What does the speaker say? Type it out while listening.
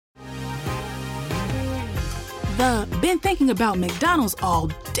Been thinking about McDonald's all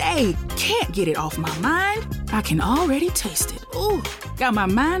day. Can't get it off my mind. I can already taste it. Ooh, got my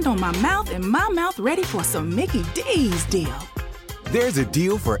mind on my mouth and my mouth ready for some Mickey D's deal. There's a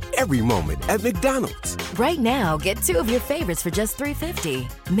deal for every moment at McDonald's. Right now, get 2 of your favorites for just $3.50.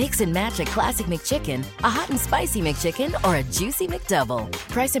 Mix and match a classic McChicken, a hot and spicy McChicken, or a juicy McDouble.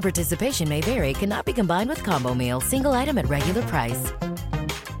 Price and participation may vary. Cannot be combined with combo meal. Single item at regular price.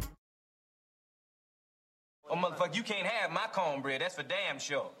 Oh, motherfucker, you can't have my cornbread. That's for damn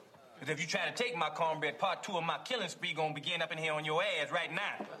sure. Because if you try to take my cornbread, part 2 of my killing spree gonna begin up in here on your ass right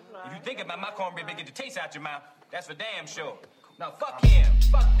now. If you think about my cornbread, get the taste out your mouth. That's for damn sure. Now fuck him,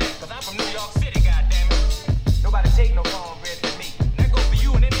 fuck that, cause I'm from New York City, goddammit. Nobody take no cornbread from me. That goes for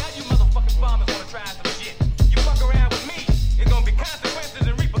you and any other you motherfucking farmers wanna try some shit. You fuck around with me, it's gonna be consequences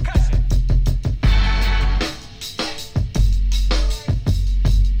and repercussions.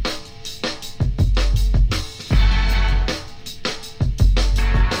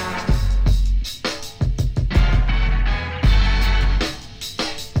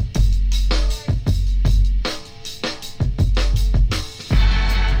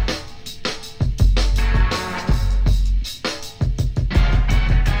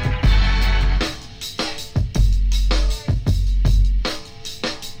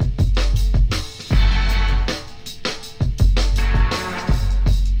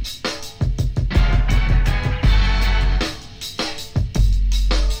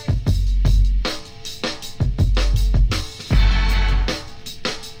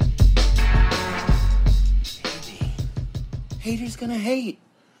 Haters gonna hate,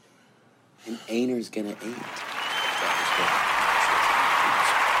 and ain'ters gonna ain't.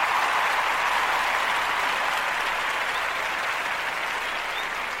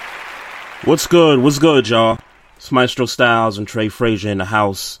 What's good? What's good, y'all? It's Maestro Styles and Trey Frazier in the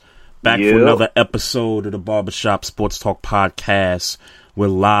house. Back for another episode of the Barbershop Sports Talk Podcast. We're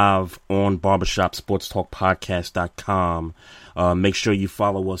live on barbershopsportstalkpodcast.com. Make sure you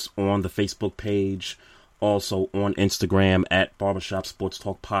follow us on the Facebook page. Also on Instagram at Barbershop Sports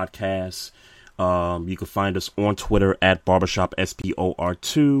Talk Podcast. You can find us on Twitter at Barbershop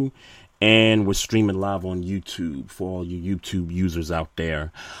SPOR2. And we're streaming live on YouTube for all you YouTube users out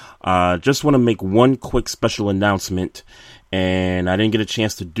there. Just want to make one quick special announcement. And I didn't get a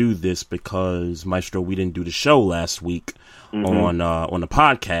chance to do this because, Maestro, we didn't do the show last week on the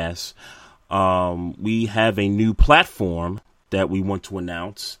podcast. We have a new platform that we want to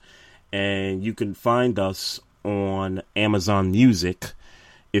announce. And you can find us on Amazon Music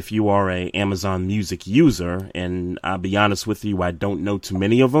if you are a Amazon Music user. And I'll be honest with you, I don't know too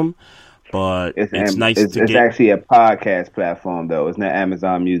many of them, but it's nice to get... It's actually a podcast platform, though. It's not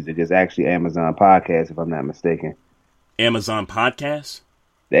Amazon Music. It's actually Amazon Podcast, if I'm not mistaken. Amazon Podcast?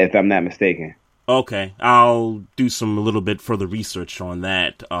 If I'm not mistaken. Okay, I'll do a little bit further research on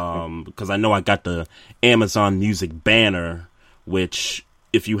that, because I know I got the Amazon Music banner, which...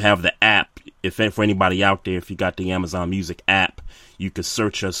 If you have the app, for anybody out there, if you got the Amazon Music app, you could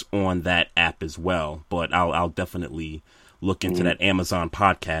search us on that app as well. But I'll definitely look into that Amazon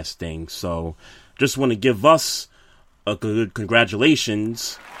podcast thing. So just want to give us a good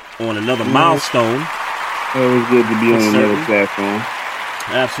congratulations on another milestone. Always good to be on another platform.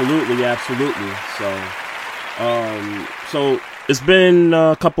 Absolutely. So it's been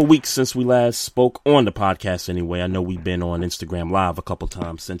a couple weeks since we last spoke on the podcast anyway. I know we've been on Instagram Live a couple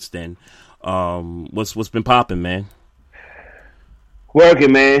times since then. What's been popping, man?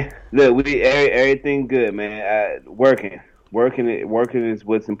 Working, man. Look, everything good, man. Working is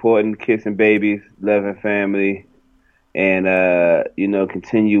what's important. Kissing babies, loving family, and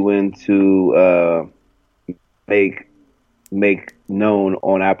continuing to make known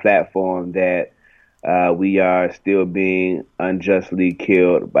on our platform that we are still being unjustly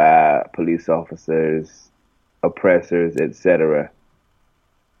killed by police officers, oppressors, etc.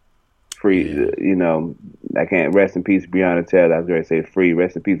 Free, I can't. Rest in peace, Breonna Taylor. I was going to say free.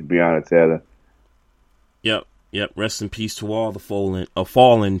 Rest in peace, Breonna Taylor. Yep. Rest in peace to all the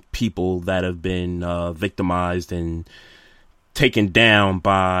fallen people that have been victimized and taken down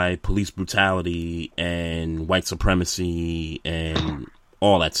by police brutality and white supremacy and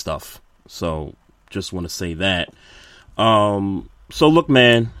all that stuff. So just want to say that. So look,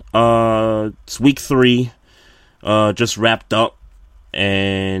 man, it's week 3, just wrapped up,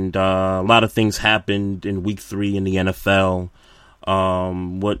 and a lot of things happened in week 3 in the NFL.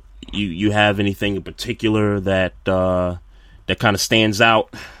 What you have anything in particular that kind of stands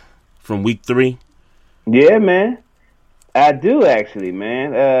out from week 3? Yeah, man. I do actually,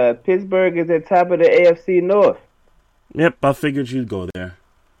 man. Pittsburgh is at top of the AFC North. Yep, I figured you'd go there.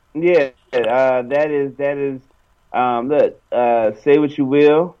 Yeah, that is Look, say what you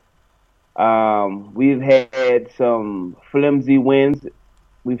will. We've had some flimsy wins.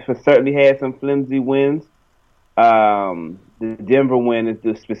 We've certainly had some flimsy wins. The Denver win is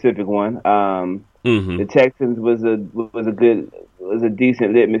the specific one. The Texans was a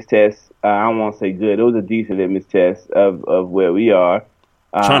decent litmus test. I don't want to say good. It was a decent litmus test of where we are.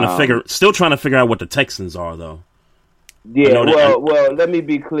 Still trying to figure out what the Texans are, though. Yeah, well, let me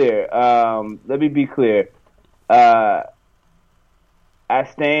be clear. I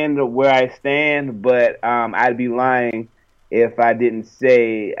stand where I stand, but I'd be lying if I didn't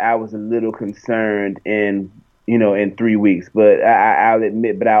say I was a little concerned in 3 weeks. But I'll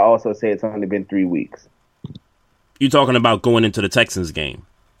admit, but I also say it's only been 3 weeks. You talking about going into the Texans game?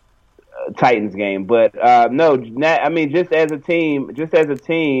 Titans game, but no, I mean just as a team,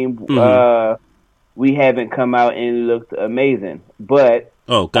 we haven't come out and looked amazing. But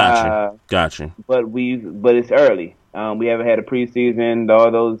gotcha. But it's early. We haven't had a preseason,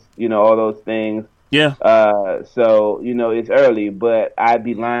 all those things. Yeah. So it's early, but I'd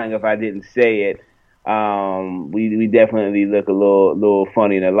be lying if I didn't say it. We definitely look a little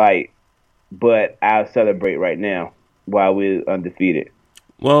funny in the light, but I'll celebrate right now while we're undefeated.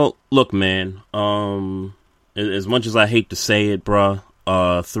 Well, look, man. As much as I hate to say it, bruh,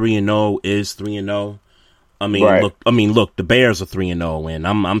 3-0 is 3-0. I mean, right. Look, the Bears are 3-0, and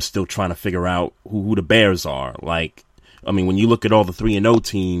I'm still trying to figure out who the Bears are. Like, I mean, when you look at all the 3-0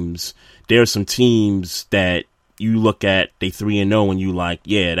 teams, there are some teams that you look at, they 3-0, and you like,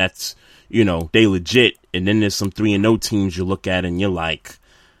 yeah, that's, they legit. And then there's some 3-0 teams you look at, and you're like,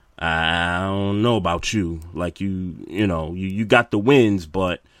 I don't know about you. Like, you got the wins,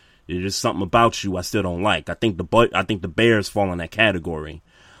 but there's just something about you I still don't like. I think the Bears fall in that category.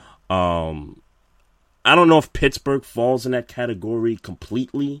 I don't know if Pittsburgh falls in that category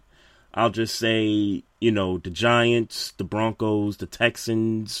completely. I'll just say, the Giants, the Broncos, the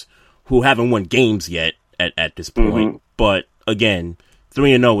Texans, who haven't won games yet at this point. Mm-hmm. But again,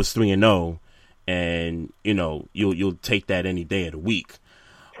 3-0 is 3-0, and you'll take that any day of the week.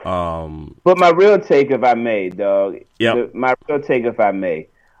 But my real take, if I may, dog. Yeah. My real take, if I may.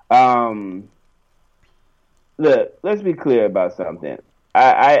 Look, let's be clear about something.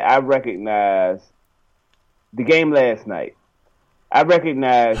 I recognize the game last night. I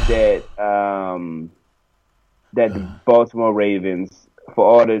recognize that that the Baltimore Ravens, for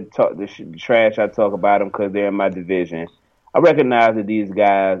all the trash I talk about them because they're in my division, I recognize that these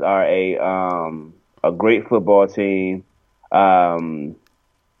guys are a great football team.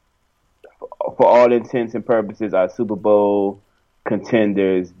 For all intents and purposes, are Super Bowl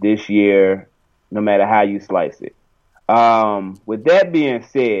contenders this year, no matter how you slice it. With that being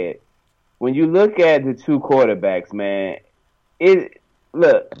said, when you look at the two quarterbacks, man,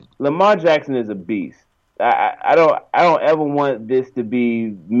 Lamar Jackson is a beast. I don't ever want this to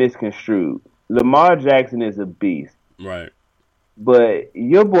be misconstrued. Lamar Jackson is a beast. Right. But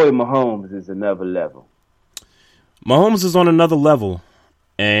your boy Mahomes is another level. Mahomes is on another level.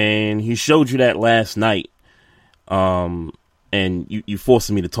 And he showed you that last night. And you forced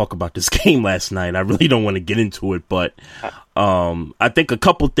me to talk about this game last night. I really don't want to get into it, but I think a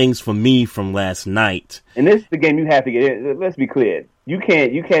couple things for me from last night. And this is the game you have to get in. Let's be clear. You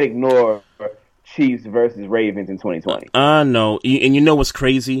can't ignore Chiefs versus Ravens in 2020. I know. And you know what's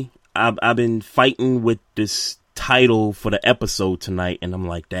crazy? I've been fighting with this title for the episode tonight, and I'm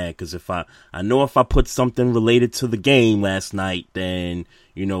like, Dad, because if I know if I put something related to the game last night, then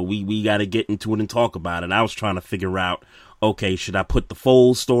we got to get into it and talk about it. I was trying to figure out, okay, should I put the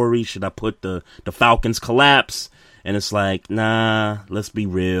Foles story? Should I put the Falcons collapse? And it's like, nah, let's be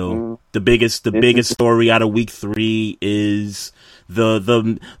real. The biggest story out of week 3 is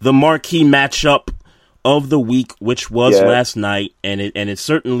the marquee matchup of the week, which was last night, and it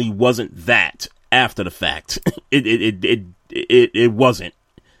certainly wasn't that. After the fact, it wasn't.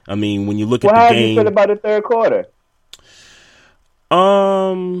 I mean, when you look at the game, how do you feel about the third quarter?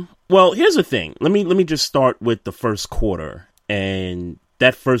 Well, here's the thing. Let me just start with the first quarter and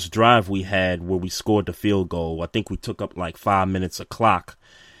that first drive we had where we scored the field goal. I think we took up like 5 minutes of clock,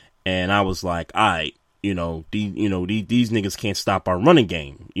 and I was like, all right, these niggas can't stop our running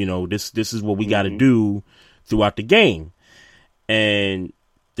game. This is what we got to do throughout the game, and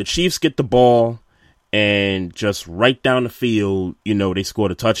the Chiefs get the ball, and just right down the field, they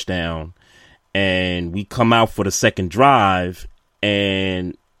scored a touchdown, and we come out for the second drive,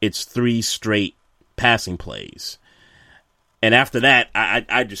 and it's 3 straight passing plays. And after that,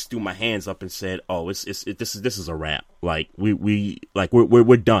 I just threw my hands up and said, "Oh, this is a wrap. Like we're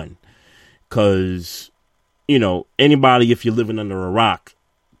done." Because anybody, if you're living under a rock,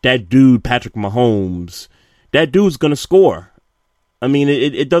 that dude Patrick Mahomes that dude's going to score. I mean,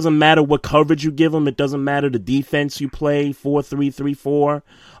 it doesn't matter what coverage you give him. It doesn't matter the defense you play,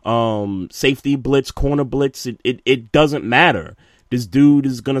 4-3-3-4, safety blitz, corner blitz. It doesn't matter. This dude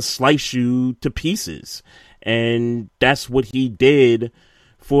is going to slice you to pieces. And that's what he did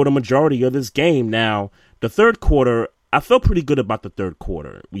for the majority of this game. Now, the third quarter, I felt pretty good about the third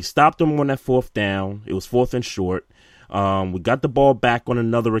quarter. We stopped him on that fourth down. It was 4th and short. We got the ball back on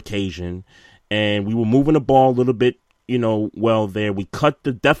another occasion, and we were moving the ball a little bit, well there. We cut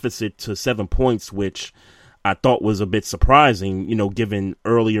the deficit to 7 points, which I thought was a bit surprising, given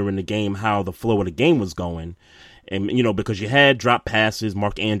earlier in the game how the flow of the game was going. And, because you had drop passes.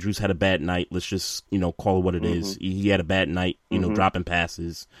 Mark Andrews had a bad night. Let's just, call it what it is. He had a bad night, dropping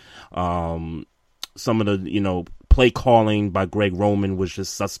passes. Some of the, play calling by Greg Roman was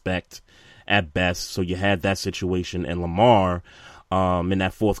just suspect at best. So you had that situation. And Lamar, in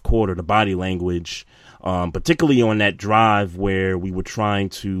that fourth quarter, the body language, particularly on that drive where we were trying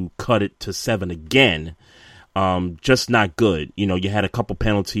to cut it to 7 again, just not good. You had a couple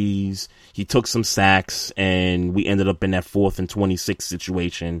penalties. He took some sacks, and we ended up in that 4th and 26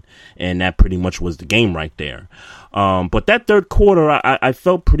 situation, and that pretty much was the game right there. But that third quarter, I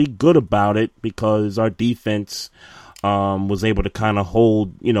felt pretty good about it because our defense was able to kind of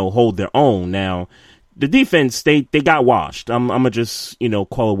hold their own. Now, the defense, they got washed. I'm gonna just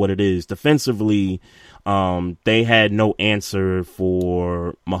call it what it is. Defensively, they had no answer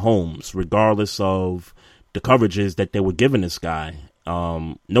for Mahomes, regardless of the coverages that they were giving this guy.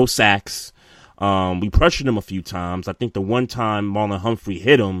 No sacks. We pressured him a few times. I think the one time Marlon Humphrey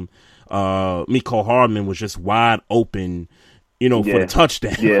hit him, Mecole Hardman was just wide open, for the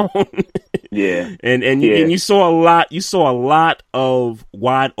touchdown. Yeah. Yeah. And you saw a lot of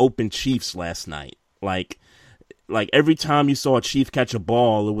wide open Chiefs last night. Like every time you saw a Chief catch a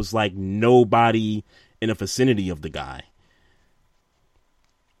ball, it was like nobody in the vicinity of the guy.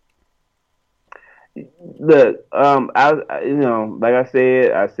 Look, like I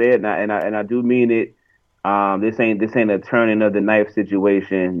said, and I do mean it. This ain't a turning of the knife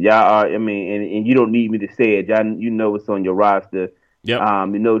situation. Y'all are, and you don't need me to say it. Y'all, what's on your roster. Yep.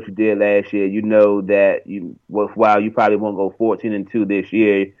 You know what you did last year. You know that while you probably won't go 14-2 this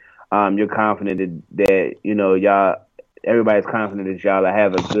year, you're confident that y'all, everybody's confident that y'all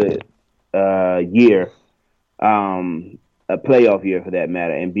have a good year, a playoff year for that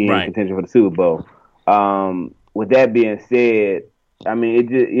matter, and being in contention for the Super Bowl. With that being said,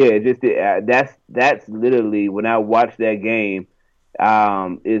 that's literally when I watched that game.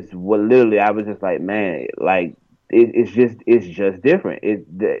 Is what literally I was just like, man, like it's just different.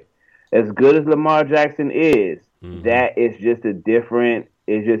 As good as Lamar Jackson is, that is just a different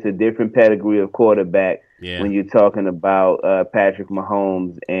pedigree of quarterback when you're talking about Patrick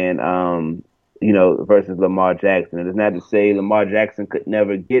Mahomes and versus Lamar Jackson. And it's not to say Lamar Jackson could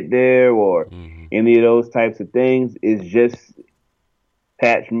never get there or any of those types of things. It's just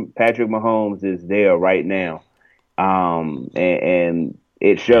Patrick Mahomes is there right now, and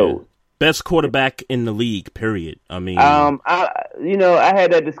it showed. Best quarterback in the league, period. I had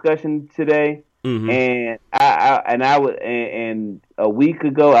that discussion today, and and a week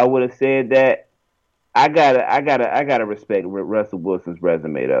ago I would have said that. I gotta respect Russell Wilson's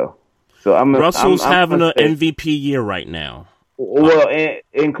resume though. So Russell's having an MVP year right now. Well,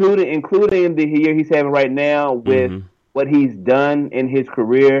 including the year he's having right now with what he's done in his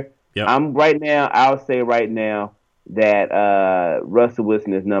career. Yep. I'll say right now that Russell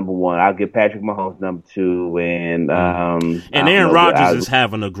Wilson is number 1. I'll give Patrick Mahomes number 2, and Aaron Rodgers is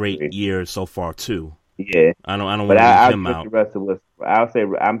having a great year so far too. Yeah, I don't want to leave him out. Russell Wilson.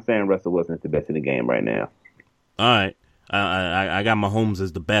 I'm saying Russell Wilson is the best in the game right now. All right. I got Mahomes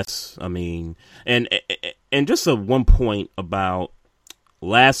as the best. And just one point about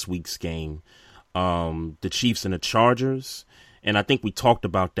last week's game, the Chiefs and the Chargers, and I think we talked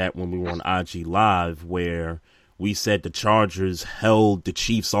about that when we were on IG Live, where we said the Chargers held the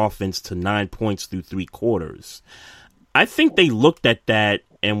Chiefs' offense to 9 points through 3 quarters. I think they looked at that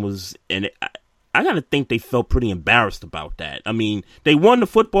I got to think they felt pretty embarrassed about that. They won the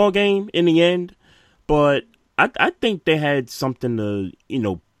football game in the end, but I think they had something to,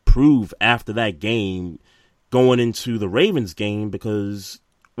 prove after that game going into the Ravens game, because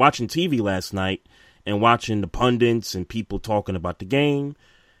watching TV last night and watching the pundits and people talking about the game,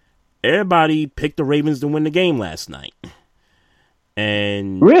 everybody picked the Ravens to win the game last night.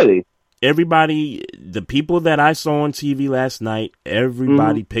 And really, everybody, the people that I saw on TV last night,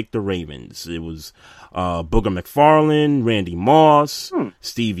 everybody picked the Ravens. It was Booger McFarland, Randy Moss,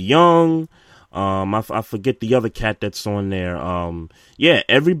 Steve Young, I forget the other cat that's on there. Yeah,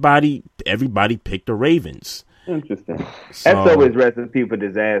 everybody picked the Ravens. Interesting. So, That's always recipe for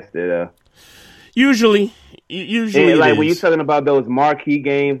disaster, though. Usually Yeah, like it when you're is. talking about those marquee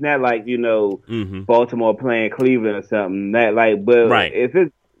games, not like Baltimore playing Cleveland or something. That like, but Right. if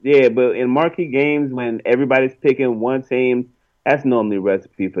it's but in marquee games when everybody's picking one team, that's normally a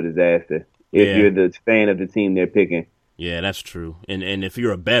recipe for disaster. If Yeah. you're the fan of the team they're picking. Yeah, that's true. And if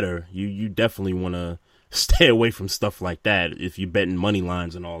you're a bettor, you definitely want to stay away from stuff like that if you're betting money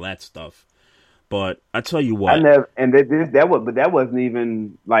lines and all that stuff. But I tell you what, I never, and that wasn't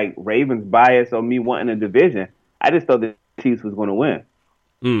even like Ravens bias or me wanting a division. I just thought the Chiefs was going to win.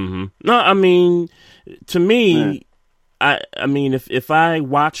 No, I mean, to me, I mean, if I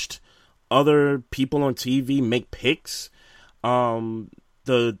watched other people on TV make picks,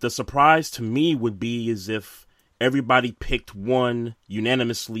 the surprise to me would be is if everybody picked one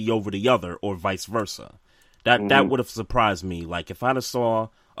unanimously over the other, or vice versa. That would have surprised me. Like if I'd have saw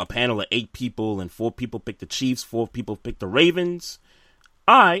a panel of 8 people and 4 people picked the Chiefs, 4 people picked the Ravens.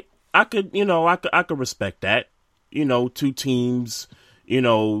 I could respect that. 2 teams.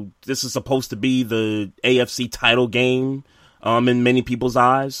 This is supposed to be the AFC title game. In many people's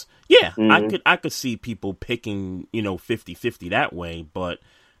eyes, yeah, I could see people picking 50-50 that way. But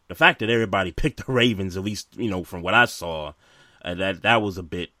the fact that everybody picked the Ravens, at least from what I saw, that was a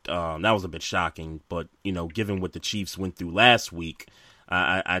bit shocking. But given what the Chiefs went through last week,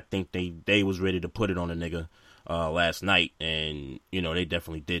 I think they was ready to put it on a nigga last night, and they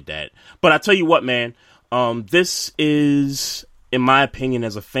definitely did that. But I tell you what, man, this is, in my opinion,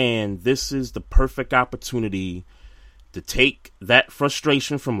 as a fan, this is the perfect opportunity to take that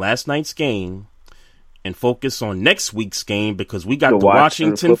frustration from last night's game and focus on next week's game, because we got the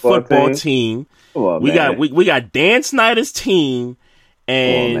Washington football team. We got Dan Snyder's team,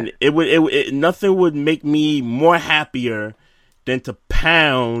 and nothing would make me more happier than to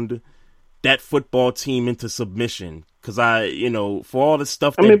pound that football team into submission. Because for all the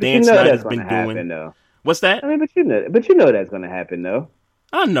stuff that Dan Snyder's been doing. Though. What's that? I mean, but you know that's going to happen, though.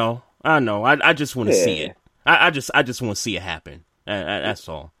 I know. I just want to see it. I just want to see it happen. That's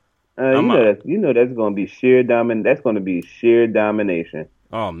all. You know that's going to be sheer That's going to be sheer domination.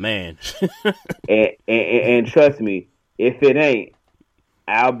 Oh man. and trust me, if it ain't,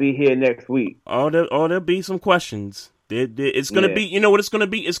 I'll be here next week. There'll be some questions. It's gonna be. You know what it's gonna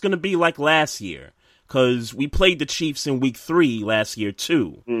be? It's gonna be like last year, because we played the Chiefs in week 3 last year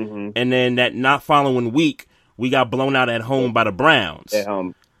too, and then that not following week we got blown out at home by the Browns. At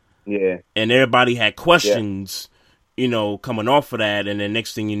home. Yeah. And everybody had questions, coming off of that, and then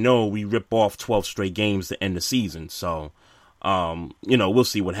next thing you know, we rip off 12 straight games to end the season. So, we'll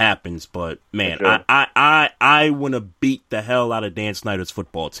see what happens. But man, sure. I want to beat the hell out of Dan Snyder's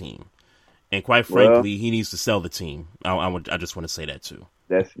football team, and quite frankly, he needs to sell the team. I just want to say that too.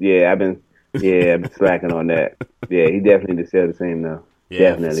 I've been slacking on that. Yeah, he definitely needs to sell the team now.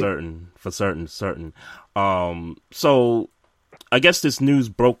 Yeah, definitely. for certain. So I guess this news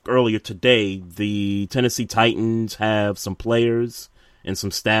broke earlier today. The Tennessee Titans have some players and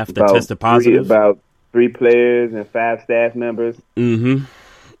some staff that tested positive. About 3 players and 5 staff members. Mm-hmm.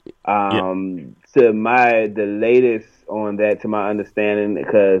 The latest on that, to my understanding,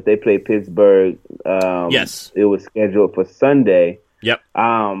 because they play Pittsburgh. Yes. It was scheduled for Sunday. Yep.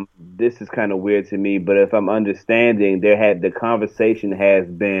 This is kind of weird to me, but if I'm understanding, the conversation has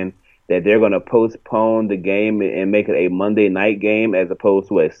been that they're going to postpone the game and make it a Monday night game as opposed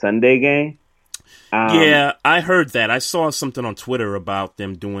to a Sunday game. Yeah, I heard that. I saw something on Twitter about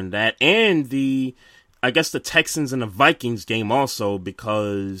them doing that, and I guess the Texans and the Vikings game also,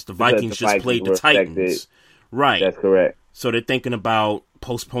 because the Vikings just played the Titans. Right. That's correct. So they're thinking about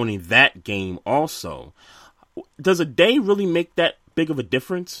postponing that game also. Does a day really make that big of a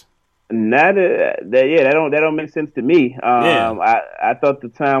difference? That don't make sense to me. I thought the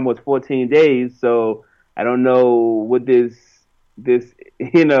time was 14 days, so I don't know what this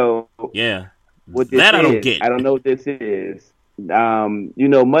Yeah. What this that is. I don't get. I don't know what this is.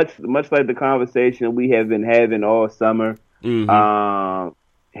 Much like the conversation we have been having all summer. Mm-hmm.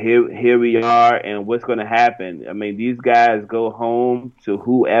 Here we are, and what's going to happen? I mean, these guys go home to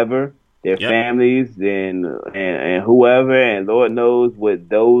whoever, their families, and whoever, and Lord knows what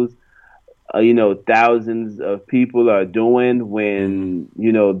those thousands of people are doing when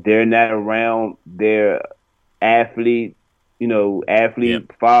they're not around their athlete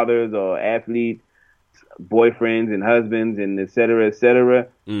fathers or athlete boyfriends and husbands and et cetera, et cetera.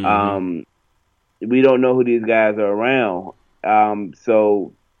 Mm-hmm. We don't know who these guys are around.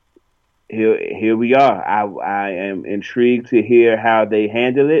 So here we are. I am intrigued to hear how they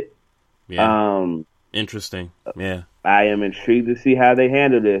handle it. Interesting. Yeah. I am intrigued to see how they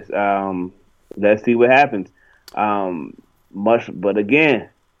handle this. Let's see what happens. But again,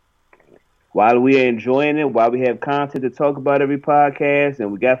 while we are enjoying it, while we have content to talk about every podcast,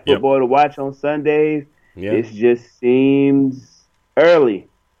 and we got football to watch on Sundays, this just seems early.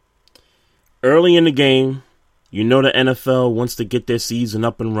 Early in the game. You know the NFL wants to get their season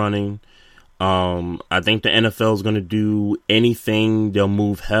up and running. I think the NFL is going to do anything. They'll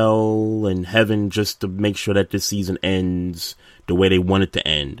move hell and heaven just to make sure that this season ends the way they want it to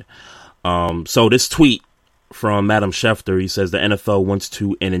end. So this tweet from Adam Schefter, he says the NFL wants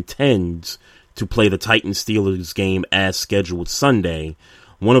to and intends to play the Titans-Steelers game as scheduled Sunday.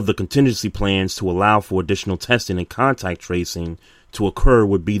 One of the contingency plans to allow for additional testing and contact tracing to occur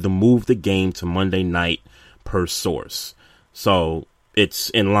would be to move the game to Monday night per source. So it's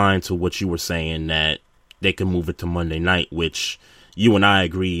in line to what you were saying, that they can move it to Monday night, which you and I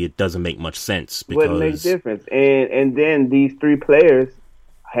agree it doesn't make much sense. Because wouldn't make difference. And then these three players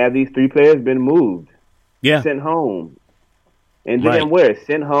been moved? Yeah. Sent home. And then where?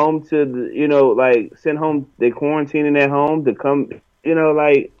 Sent home to sent home, they quarantining at home to come,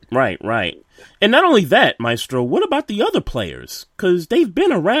 Right. And not only that, Maestro, what about the other players? Because they've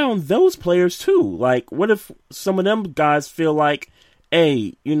been around those players too. Like, what if some of them guys feel like,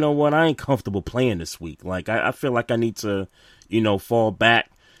 hey, you know what, I ain't comfortable playing this week. Like, I feel like I need to, fall back,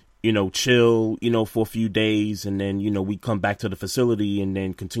 chill, for a few days, and then, we come back to the facility and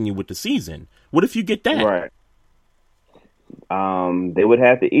then continue with the season. What if you get that? Right. They would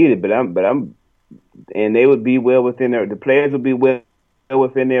have to eat it, and they would be well within the players would be well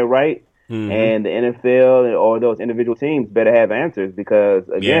within their right. Mm-hmm. And the NFL or those individual teams better have answers, because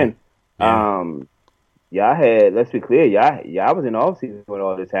again, y'all had, let's be clear, y'all was in off season when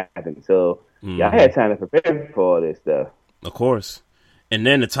all this happened, so y'all had time to prepare for all this stuff. Of course. And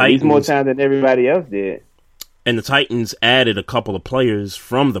then the Titans, more time than everybody else did. And the Titans added a couple of players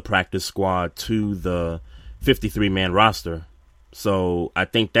from the practice squad to the 53-man roster. So I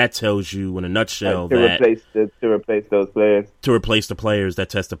think that tells you in a nutshell to replace those players, to replace the players that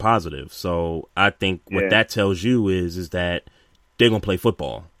tested positive. So I think what that tells you is that they're gonna play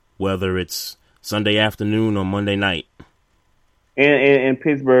football, whether it's Sunday afternoon or Monday night. And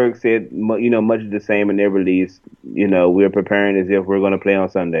Pittsburgh said, much the same in their release. We're preparing as if we're going to play on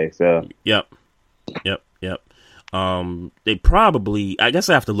Sunday. So Yep. They probably, I guess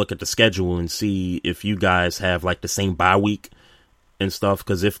I have to look at the schedule and see if you guys have like the same bye week and stuff.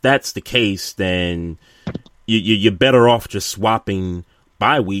 Because if that's the case, then you're better off just swapping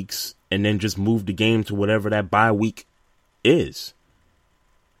bye weeks and then just move the game to whatever that bye week is.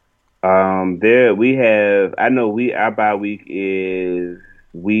 Our bye week is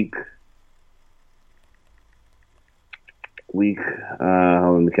week. Let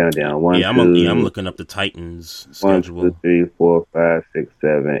me count down. I'm looking up the Titans schedule. 1, 2, 3, 4, 5, 6,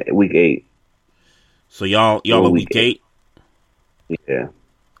 7. Week 8. So y'all are week 8? Yeah.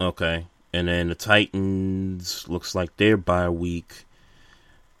 Okay. And then the Titans looks like their bye week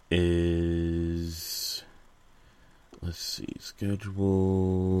is, let's see,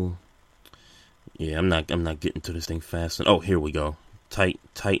 schedule. Yeah, I'm not getting to this thing fast. Oh, here we go.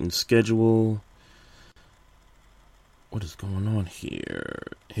 Titans schedule. What is going on here?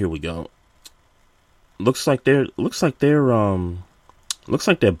 Here we go. Looks like their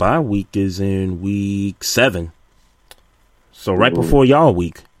bye week is in week 7. So right before y'all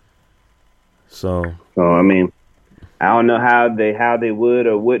week. So I mean, I don't know how they would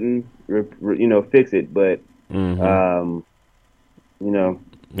or wouldn't fix it, but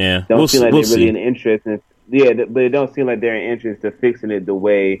yeah, don't seem like they're really in interest in, but it don't seem like they're in interest to fixing it the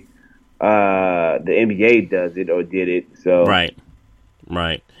way the NBA does it or did it. So right,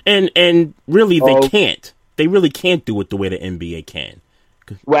 and really they can't. They really can't do it the way the NBA can.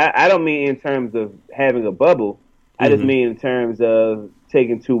 Well, I don't mean in terms of having a bubble. I just mean in terms of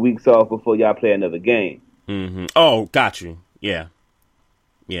taking 2 weeks off before y'all play another game. Mm-hmm. Oh, got you. Yeah,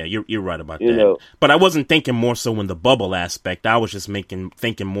 you're right about that. But I wasn't thinking more so in the bubble aspect. I was just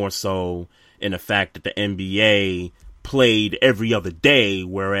thinking more so in the fact that the NBA played every other day,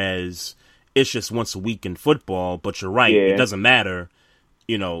 whereas it's just once a week in football. But you're right, it doesn't matter.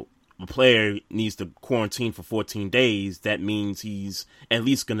 A player needs to quarantine for 14 days. That means he's at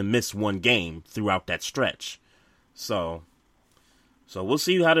least going to miss one game throughout that stretch. So we'll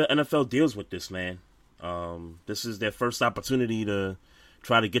see how the NFL deals with this, man. This is their first opportunity to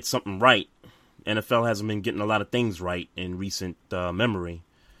try to get something right. NFL hasn't been getting a lot of things right in recent memory.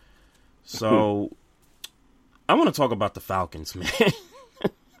 So I want to talk about the Falcons, man.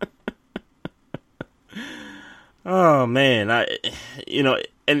 Oh man,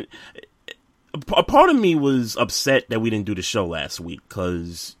 and a part of me was upset that we didn't do the show last week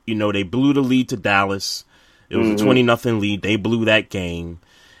because, they blew the lead to Dallas. It was a 20-0 lead. They blew that game.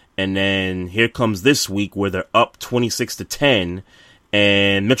 And then here comes this week where they're up 26-10,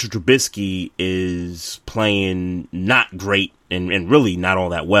 and Mitchell Trubisky is playing not great and really not all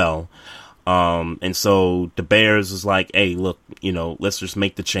that well. And so the Bears is like, hey, look, let's just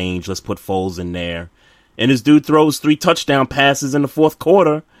make the change. Let's put Foles in there. And this dude throws 3 touchdown passes in the fourth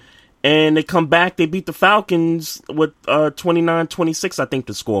quarter. And they come back, they beat the Falcons with 29-26, I think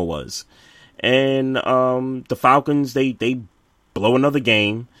the score was. And the Falcons, they blow another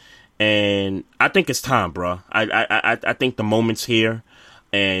game. And I think it's time, bro. I think the moment's here.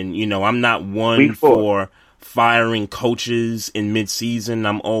 And, I'm not one for firing coaches in midseason.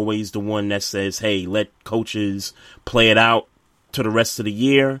 I'm always the one that says, hey, let coaches play it out to the rest of the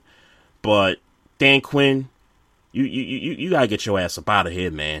year. But Dan Quinn, you gotta get your ass up out of here,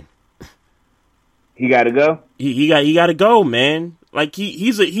 man. He gotta go. He gotta go, man. Like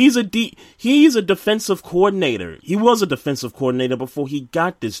he's a defensive coordinator. He was a defensive coordinator before he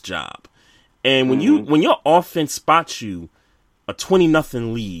got this job. And when your offense spots you a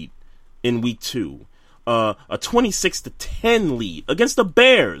 20-0 lead in week 2, a 26-10 lead against the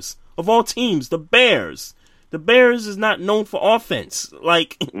Bears of all teams, the Bears is not known for offense.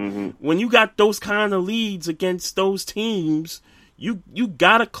 Like when you got those kind of leads against those teams, you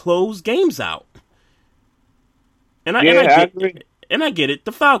gotta close games out. And I get it.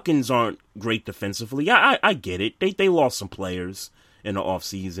 The Falcons aren't great defensively. I get it. They lost some players in the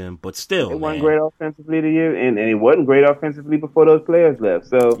offseason, but still, it wasn't great offensively the year, and it wasn't great offensively before those players left.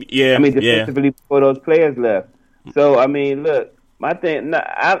 So defensively before those players left. So look, my thing.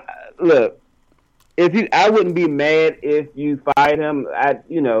 I wouldn't be mad if you fired him.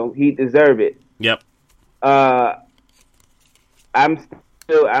 He deserved it. Yep. I'm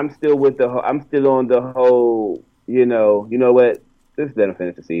still I'm still on the whole. You know what? Just let them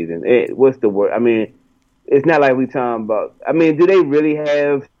finish the season. What's the word? It's not like we talking about. Do they really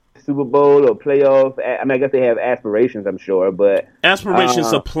have Super Bowl or playoff? I guess they have aspirations. I'm sure, but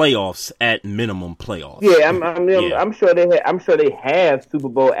aspirations of playoffs at minimum playoffs. Yeah, I'm sure they. I'm sure they have Super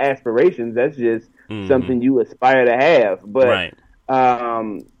Bowl aspirations. That's just something you aspire to have. But right.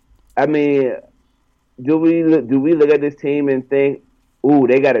 Do we look at this team and think, ooh,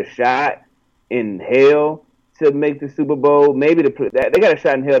 they got a shot in hell to make the Super Bowl? Maybe they got a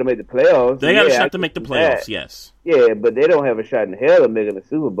shot in hell to make the playoffs. They got a shot to make the playoffs, yes. Yeah, but they don't have a shot in hell of making the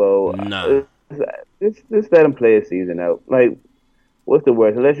Super Bowl. No. Just let them play a season out. Like, what's the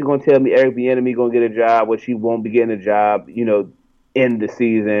worst? Unless you're going to tell me Eric Bieniemy going to get a job, which he won't be getting a job, in the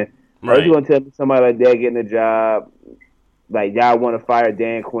season. Right. Or if you're going to tell me somebody like that getting a job, like y'all want to fire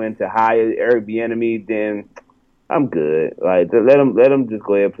Dan Quinn to hire Eric Bieniemy, then I'm good. Like, let him just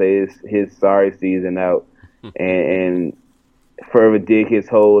go ahead and play his sorry season out. and further dig his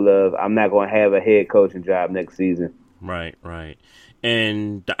hole of I'm not going to have a head coaching job next season. Right.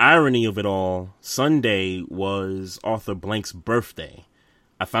 And the irony of it all, Sunday was Arthur Blank's birthday.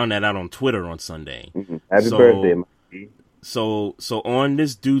 I found that out on Twitter on Sunday. Mm-hmm. Happy birthday, Mikey. So on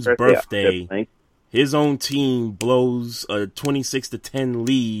this dude's birthday, his own team blows a 26-10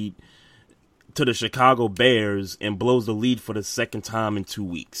 lead to the Chicago Bears and blows the lead for the second time in 2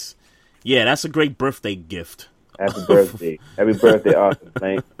 weeks. Yeah, that's a great birthday gift. Happy birthday. Happy birthday, Arthur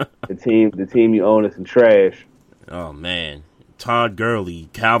Blank. The team you own is some trash. Oh, man. Todd Gurley,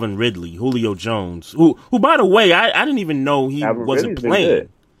 Calvin Ridley, Julio Jones, who by the way, I didn't even know he wasn't playing.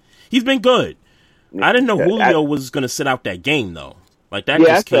 He's been good. I didn't know Julio was going to sit out that game, though. Like, that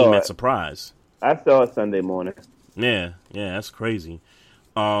just came as a surprise. I saw it Sunday morning. Yeah, that's crazy.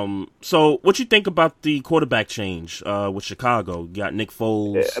 So what you think about the quarterback change with Chicago? You got Nick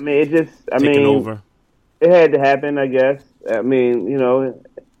Foles taking over. It had to happen, I guess.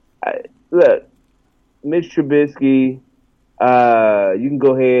 Look, Mitch Trubisky, you can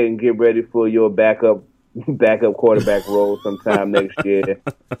go ahead and get ready for your backup quarterback role sometime next year.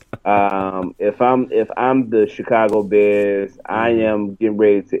 If I'm the Chicago Bears, I am getting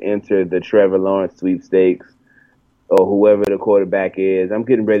ready to enter the Trevor Lawrence sweepstakes. Or whoever the quarterback is, I'm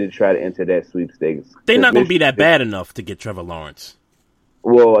getting ready to try to enter that sweepstakes. They're not going to be that bad enough to get Trevor Lawrence.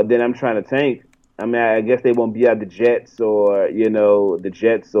 Well, then I'm trying to tank. I guess they won't be out the Jets or the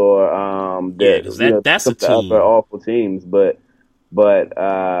Jets or that's a team. Other awful teams, but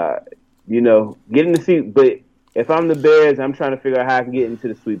getting to see. But if I'm the Bears, I'm trying to figure out how I can get into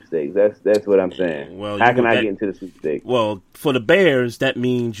the sweepstakes. That's what I'm saying. Well, how can I get into the sweepstakes? Well, for the Bears, that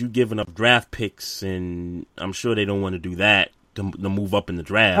means you giving up draft picks, and I'm sure they don't want to do that to move up in the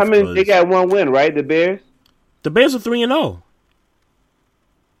draft. They got one win, right? The Bears. The Bears are 3-0.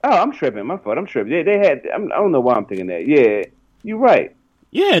 Oh, I'm tripping. My fault. I'm tripping. They had. I don't know why I'm thinking that. Yeah, you're right.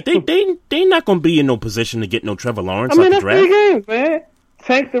 Yeah, they not gonna be in no position to get no Trevor Lawrence. I mean, out the that's draft. 3 games, man.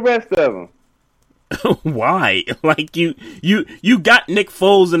 Tank the rest of them. Why? Like you got Nick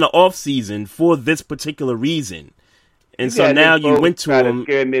Foles in the offseason for this particular reason, and so now you went to him to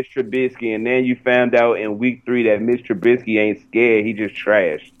scare Mitch Trubisky, and then you found out in week 3 that Mitch Trubisky ain't scared. He just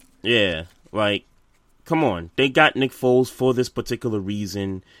trashed. Yeah, like, come on. They got Nick Foles for this particular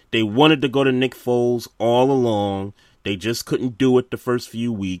reason. They wanted to go to Nick Foles all along. They just couldn't do it the first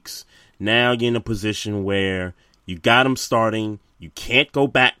few weeks. Now you're in a position where you got him starting. You can't go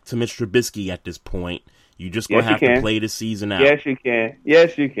back to Mitch Trubisky at this point. You just gonna have to play the season out. Yes, you can.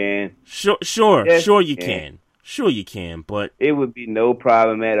 Yes, you can. Sure you can. Sure you can, but it would be no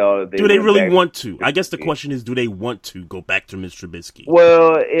problem at all. Do they really want to? I guess the question is, do they want to go back to Mitch Trubisky?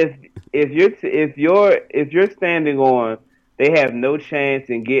 Well, if you're standing on, they have no chance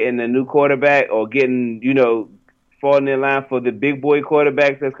in getting a new quarterback or getting falling in line for the big boy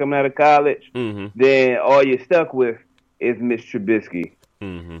quarterbacks that's coming out of college. Mm-hmm. Then all you're stuck with is Mitch Trubisky.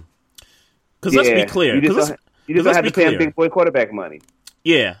 Mm-hmm. Because let's be clear. You just don't have to pay him big boy quarterback money.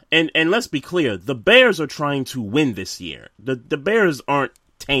 Yeah, and let's be clear. The Bears are trying to win this year. The Bears aren't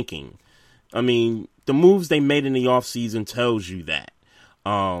tanking. I mean, the moves they made in the offseason tells you that.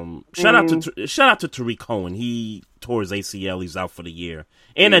 Shout out to Tariq Cohen. He tore his ACL. He's out for the year.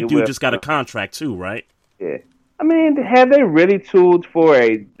 And that dude just got a contract too, right? Yeah. I mean, have they really tooled for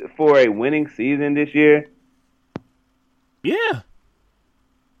a winning season this year? Yeah.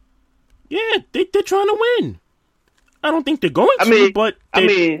 Yeah, they're trying to win. I don't think they're going to, but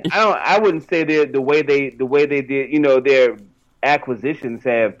I wouldn't say the way they did. Their acquisitions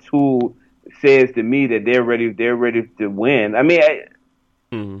have tooled. Says to me that they're ready to win. I mean,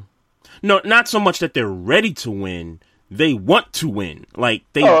 no, not so much that they're ready to win. They want to win. Like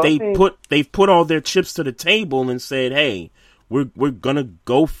they've put all their chips to the table and said, "Hey, we're gonna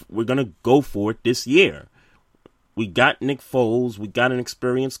go for it this year. We got Nick Foles. We got an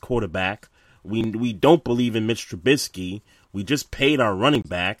experienced quarterback. We don't believe in Mitch Trubisky. We just paid our running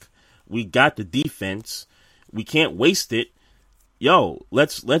back. We got the defense. We can't waste it. Yo,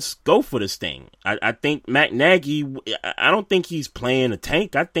 let's go for this thing." I think Matt Nagy, I don't think he's playing a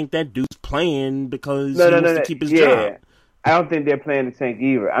tank. I think that dude's playing because he wants to keep his job. I don't think they're playing the tank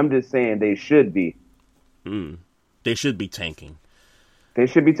either. I'm just saying they should be. They should be tanking. They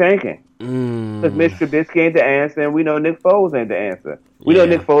should be tanking. Because Mitch Trubisky ain't the answer, and we know Nick Foles ain't the answer. We know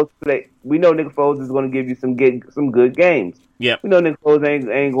Nick Foles is going to give you some good games. Yeah. We know Nick Foles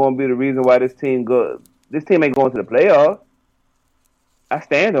ain't going to be the reason why this team ain't going to the playoffs. I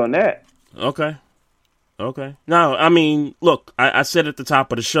stand on that. Okay. No, I mean, look, I said at the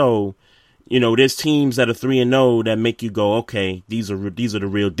top of the show, there's teams that are 3-0 that make you go, okay, these are the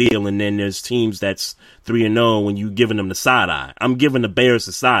real deal, and then there's teams that's 3-0 when you giving them the side eye. I'm giving the Bears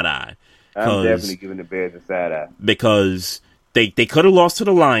the side eye. I'm definitely giving the Bears the side eye because they could have lost to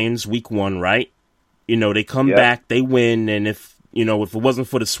the Lions week 1, right? They come back, they win, and if it wasn't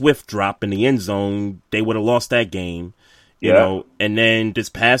for the Swift drop in the end zone, they would have lost that game. You know, and then this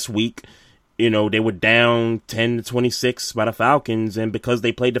past week, they were down 10-26 by the Falcons, and because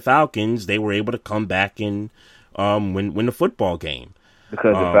they played the Falcons, they were able to come back and win the football game.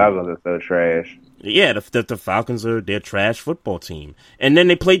 Because the Falcons are so trash. Yeah, the Falcons are their trash football team, and then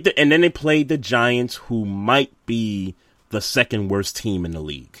they played the Giants, who might be the second worst team in the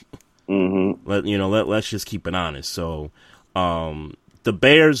league. Mm-hmm. Let's just keep it honest. So, the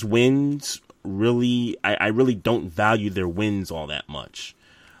Bears wins. Really, I really don't value their wins all that much.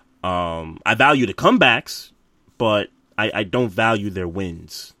 I value the comebacks, but I don't value their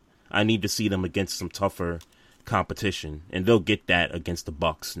wins. I need to see them against some tougher competition, and they'll get that against the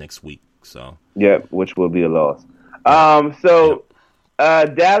Bucs next week. So, which will be a loss.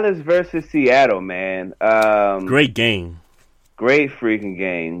 Dallas versus Seattle, man. Great game. Great freaking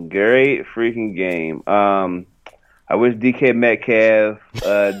game. I wish DK Metcalf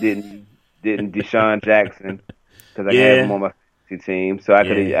didn't Deshaun Jackson, because I have him on my fantasy team, so I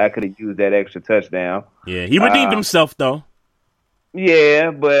could have used that extra touchdown. Yeah, he redeemed himself though. Yeah,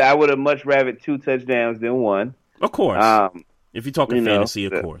 but I would have much rather 2 touchdowns than 1. Of course. If you're talking fantasy,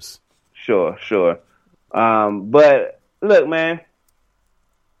 of course. Sure. But look, man,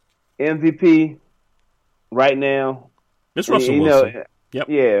 MVP right now. It's Russell Wilson. Yep.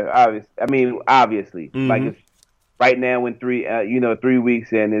 Yeah, obviously. Mm-hmm. Like it's right now in 3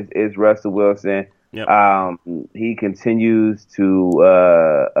 weeks in is Russell Wilson. Yep. He continues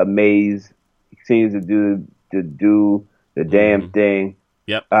to amaze. He continues to do the damn thing.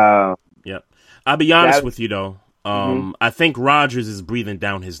 Yep. Yep. I'll be honest with you though. I think Rodgers is breathing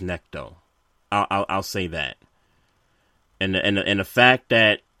down his neck, though. I'll say that. And the fact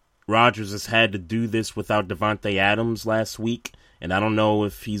that Rodgers has had to do this without Devontae Adams last week, and I don't know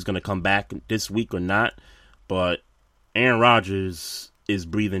if he's going to come back this week or not, but Aaron Rodgers is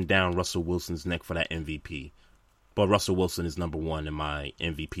breathing down Russell Wilson's neck for that MVP. But Russell Wilson is number one in my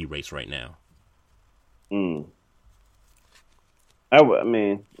MVP race right now. I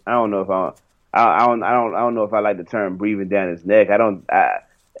mean, I don't know if I don't know if I like the term breathing down his neck. Aaron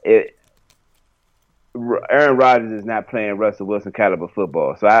Rodgers is not playing Russell Wilson caliber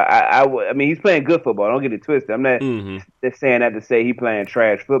football. So I mean, he's playing good football. Don't get it twisted. I'm not just saying that to say he's playing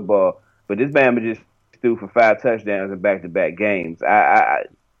trash football. But this Bama just threw for 5 touchdowns in back-to-back games. Aaron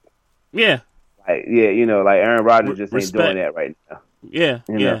Rodgers just ain't doing that right now. Yeah,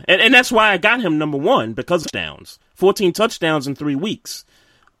 yeah. And that's why I got him number one, because of touchdowns. 14 touchdowns in 3 weeks.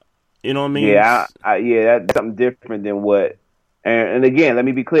 You know what I mean? Yeah, that's something different than what. And again, let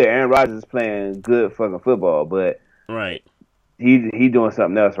me be clear: Aaron Rodgers is playing good fucking football, but right, he doing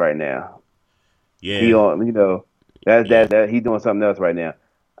something else right now. Yeah, he's doing something else right now.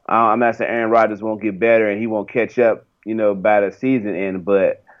 I'm not saying Aaron Rodgers won't get better and he won't catch up, by the season end,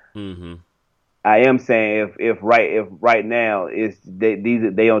 but I am saying if right now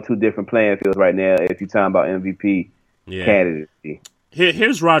they on 2 different playing fields right now. If you're talking about MVP candidacy,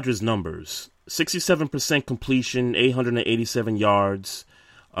 here's Rodgers' numbers: 67% completion, 887 yards,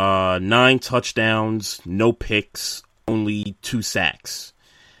 9 touchdowns, no picks, only 2 sacks,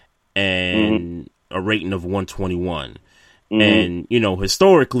 and a rating of 121. And,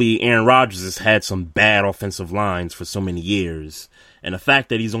 historically, Aaron Rodgers has had some bad offensive lines for so many years. And the fact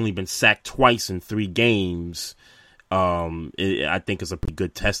that he's only been sacked twice in 3 games, I think is a pretty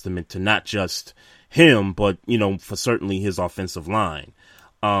good testament to not just him, but, for certainly his offensive line.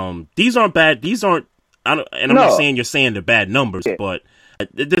 These aren't bad. I'm not saying you're saying they're bad numbers, but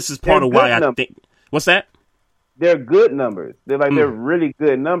this is part of why I think. What's that? They're good numbers. They're really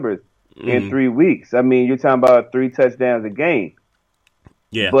good numbers in 3 weeks. I mean, you're talking about 3 touchdowns a game.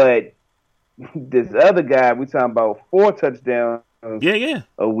 Yeah. But this other guy, we're talking about 4 touchdowns. A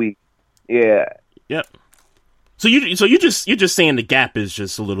week. Yeah. Yep. So you're just saying the gap is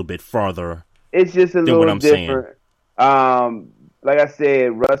just a little bit farther. It's just a little different. Saying. Like I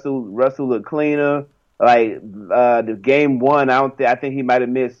said, Russell looked cleaner. Like the game 1, I think he might have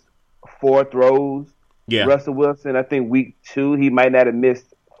missed 4 throws. Yeah. Russell Wilson, I think week 2 he might not have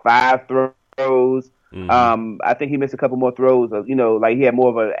missed 5 throws. I think he missed a couple more throws. Like he had more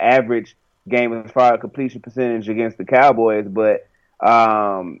of an average game as far as completion percentage against the Cowboys, but he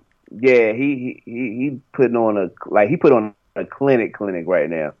put on a clinic right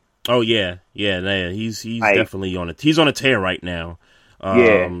now. Oh yeah. He's definitely on it. He's on a tear right now.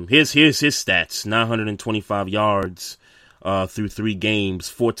 Here's his stats: 925 yards through 3 games,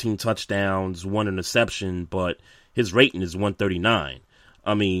 14 touchdowns, 1 interception, but his rating is 139.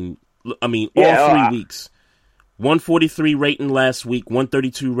 I mean, all 3 weeks. 143 rating last week,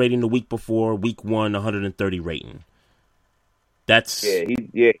 132 rating the week before, week 1, 130 rating. That's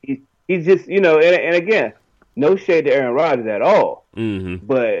he's just and again, no shade to Aaron Rodgers at all.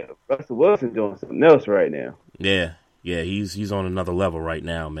 But Russell Wilson doing something else right now. Yeah, he's on another level right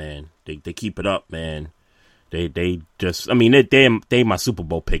now, man. They keep it up, man. They just, I mean, they my Super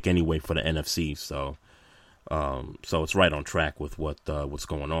Bowl pick anyway for the NFC, so it's right on track with what's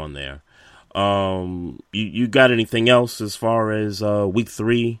going on there. You got anything else as far as week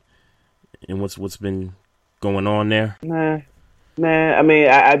 3 and what's been going on there? Nah. I mean,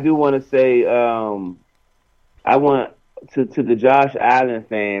 I do want to say, I want to the Josh Allen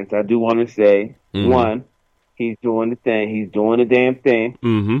fans. I do want to say, one, he's doing the thing. He's doing the damn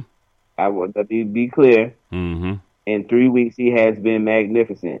thing. I want to be clear. In 3 weeks, he has been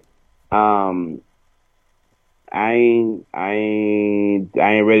magnificent. I ain't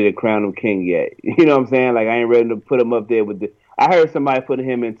ready to crown him king yet. You know what I'm saying? Like, I ain't ready to put him up there with the. I heard somebody put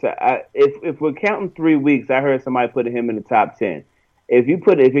him into. If we're counting 3 weeks, I heard somebody put him in the top 10. If you're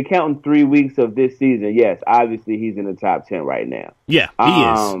counting 3 weeks of this season, yes, obviously he's in the top 10 right now. Yeah, he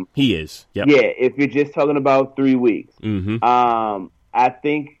is. He is. Yep. Yeah, if you're just talking about 3 weeks, I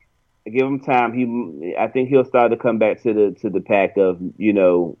think give him time. I think he'll start to come back to the pack of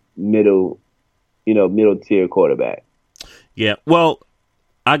middle tier quarterback. Yeah, well,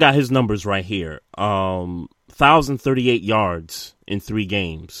 I got his numbers right here. 1,038 yards in 3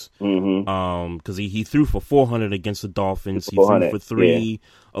 games. Because he threw for 400 against the Dolphins. He threw for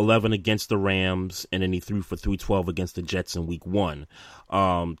 311 against the Rams, and then he threw for 312 against the Jets in week 1.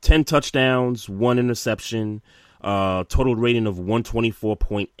 10 touchdowns, 1 interception, total rating of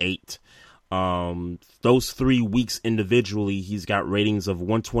 124.8. Those 3 weeks individually, he's got ratings of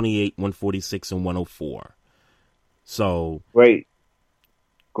 128, 146, and 104. So great.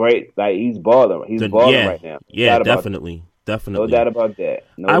 Like he's balling. He's balling right now. Yeah, definitely. No doubt about that.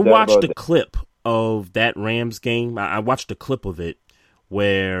 I watched a clip of that Rams game. I watched a clip of it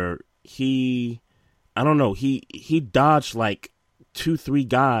where he dodged like 2-3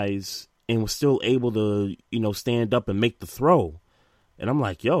 guys and was still able to, stand up and make the throw. And I'm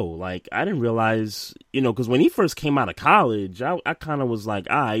like, yo, like, I didn't realize, because when he first came out of college, I kind of was like,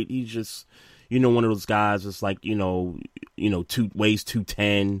 all right, he's just, one of those guys that's like, weighs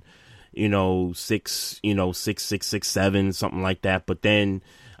 210, 6'7", something like that. But then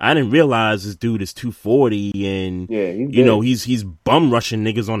I didn't realize this dude is 240 and, he's bum rushing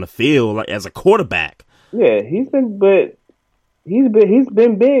niggas on the field like, as a quarterback. Yeah, he's been big,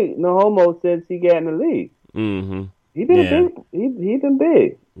 no homo, since he got in the league. Mm-hmm. He's been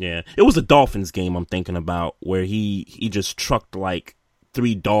big. Yeah, it was a Dolphins game I'm thinking about where he just trucked like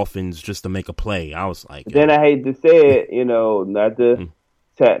 3 Dolphins just to make a play. I was like, then I hate to say it, not to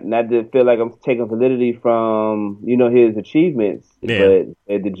feel like I'm taking validity from his achievements, but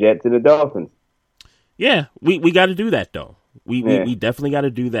the Jets and the Dolphins. Yeah, we got to do that though. We definitely got to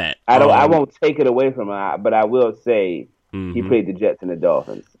do that. I won't take it away from him, but I will say he played the Jets and the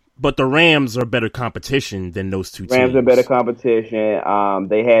Dolphins. But the Rams are better competition than those two teams. Rams are better competition.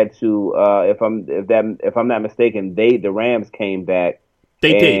 They had to, if I'm not mistaken, the Rams came back.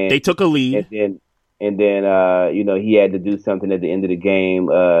 They did. They took a lead, and then he had to do something at the end of the game.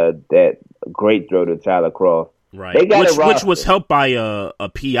 That great throw to Tyler Kroft. Right, which was helped by a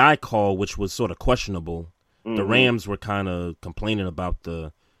PI call, which was sort of questionable. Mm-hmm. The Rams were kind of complaining about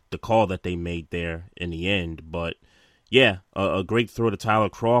the call that they made there in the end, but. Yeah, a great throw to Tyler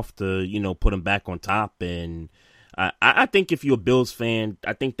Kroft to, put him back on top. And I think if you're a Bills fan,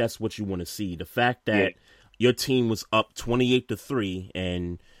 I think that's what you want to see. The fact that your team was up 28-3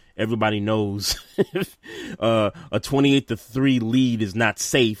 and everybody knows a 28-3 lead is not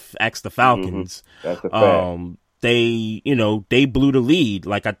safe. Ask the Falcons. Mm-hmm. That's a fact. They blew the lead.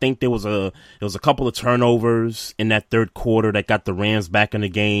 Like, I think there was a couple of turnovers in that third quarter that got the Rams back in the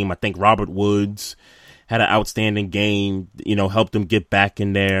game. I think Robert Woods had an outstanding game, helped them get back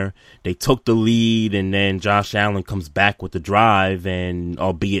in there. They took the lead, and then Josh Allen comes back with the drive, and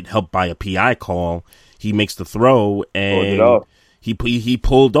albeit helped by a PI call, he makes the throw, and he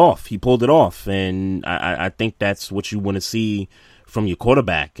pulled off. He pulled it off, and I think that's what you want to see from your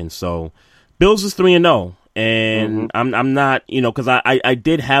quarterback. And so, Bills is 3-0, and I'm not, because I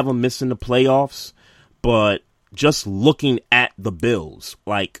did have them missing the playoffs, but just looking at the Bills,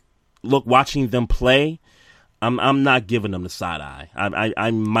 watching them play, I'm not giving them the side eye.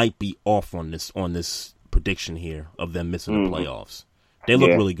 I might be off on this prediction here of them missing the playoffs. They look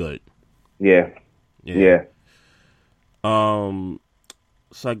really good. Yeah. So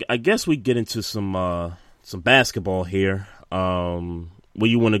I guess we get into some basketball here. Where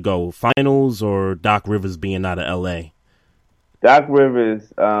you want to go? Finals or Doc Rivers being out of L.A.? Doc Rivers,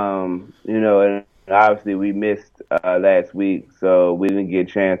 and obviously we missed last week, so we didn't get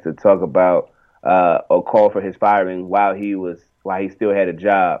a chance to talk about or call for his firing while he still had a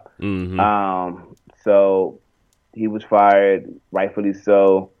job. Mm-hmm. So he was fired, rightfully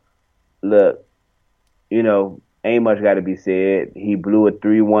so. Look, ain't much got to be said. He blew a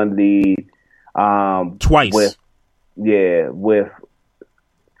 3-1 lead. Twice.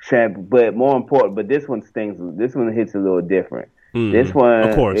 But more important, but this one stings. This one hits a little different. Mm-hmm. This one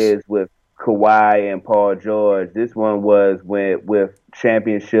of course. is with Kawhi and Paul George. This one was with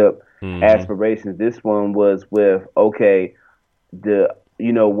championship aspirations. This one was with one of the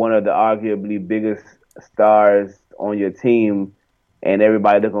arguably biggest stars on your team, and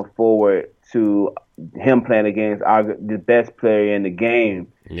everybody looking forward to him playing against the best player in the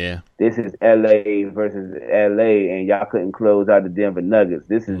game. Yeah, this is LA versus LA, and y'all couldn't close out the Denver Nuggets.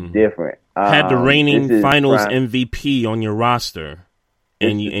 This is different. Had the reigning Finals MVP on your roster.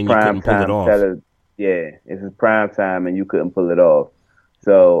 And you couldn't pull it off. This is prime time, and you couldn't pull it off.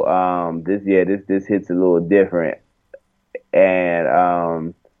 So this hits a little different,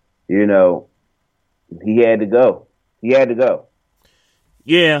 and he had to go. Yeah.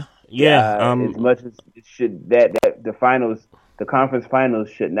 As much as it should that the conference finals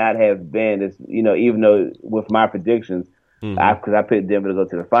should not have been as even though with my predictions. Because I picked Denver to go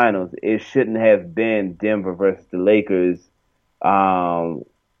to the finals, it shouldn't have been Denver versus the Lakers.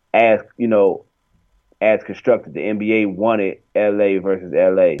 As constructed, the NBA wanted LA versus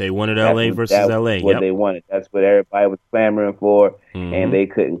LA. They wanted LA versus LA. That's what they wanted. That's what everybody was clamoring for, and they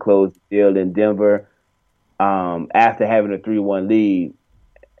couldn't close the deal in Denver. After having a 3-1 lead,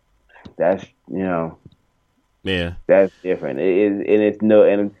 that's Yeah. that's different.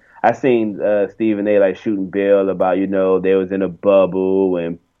 And I seen Stephen A. like shooting Bill about they was in a bubble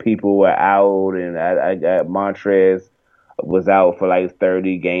and people were out, and I got Montrez was out for like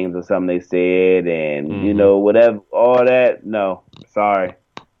 30 games or something, they said, and whatever, all that. No, sorry.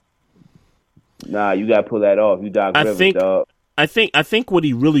 Nah, you gotta pull that off. You Doc Rivers, dog. I think what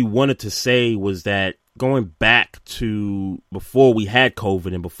he really wanted to say was that going back to before we had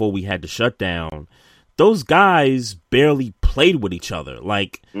COVID and before we had the shutdown, those guys barely played with each other.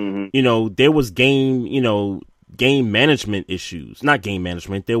 Like, there was game management issues. Not game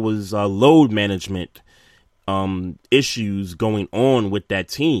management. There was load management issues going on with that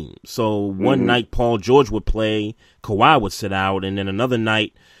team. So one night Paul George would play, Kawhi would sit out, and then another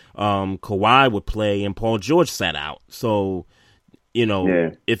night Kawhi would play and Paul George sat out. So,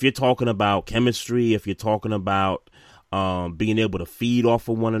 if you're talking about chemistry, if you're talking about being able to feed off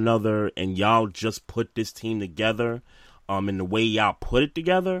of one another, and y'all just put this team together in the way y'all put it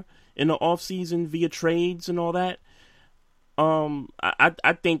together in the offseason via trades and all that,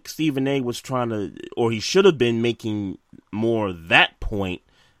 I think Stephen A. was trying to, or he should have been making more that point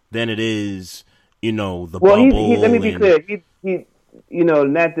than it is, the bubble. Let me be clear. He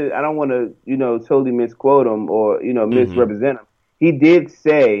not that I don't want to, totally misquote him or, misrepresent him. He did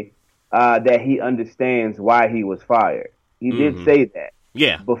say that he understands why he was fired. He did say that.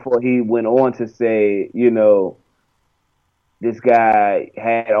 Yeah. Before he went on to say, this guy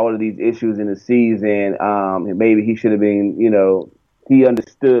had all of these issues in the season. Maybe he should have been, he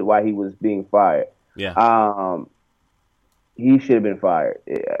understood why he was being fired. Yeah. He should have been fired.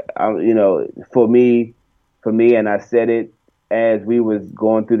 For me, and I said it as we was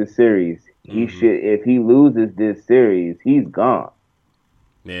going through the series, he should, if he loses this series, he's gone.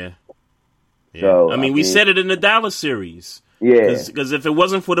 Yeah. So I mean, we said it in the Dallas series. Yeah. Because if it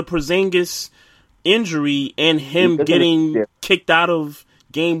wasn't for the Porzingis injury and him getting kicked out of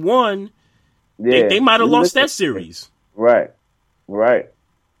Game 1, they might have lost that series. Right.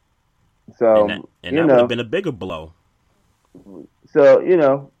 So and that would have been a bigger blow.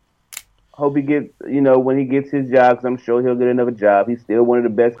 So hope he gets when he gets his job, because I'm sure he'll get another job. He's still one of the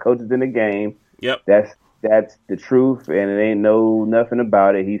best coaches in the game. Yep. That's the truth, and it ain't nothing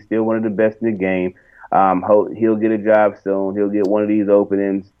about it. He's still one of the best in the game. Hope he'll get a job soon. He'll get one of these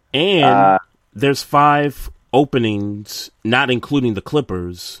openings. And there's 5 openings, not including the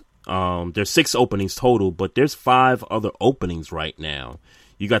Clippers. There's 6 openings total, but there's 5 other openings right now.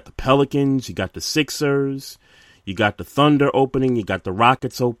 You got the Pelicans, you got the Sixers, you got the Thunder opening, you got the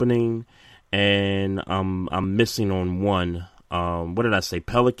Rockets opening, and I'm missing on one. What did I say?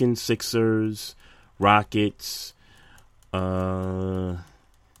 Pelicans, Sixers, Rockets. Help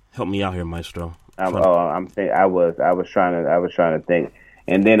me out here, Maestro. I was trying to think.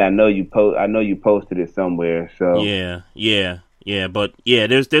 And then I know you posted it somewhere. So yeah. But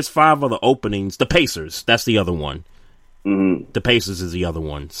there's 5 other openings. The Pacers, that's the other one. Mm-hmm. The Pacers is the other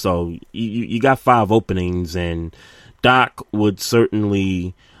one. So you got 5 openings, and Doc would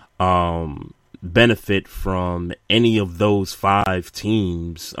certainly benefit from any of those 5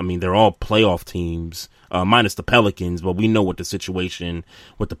 teams. I mean, they're all playoff teams, minus the Pelicans. But we know what the situation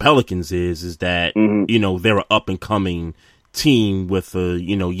with the Pelicans is that they're an up and coming team with a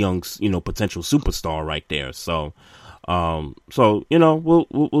young potential superstar right there. So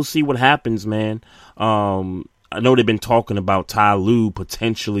we'll see what happens, man. I know they've been talking about Ty Lue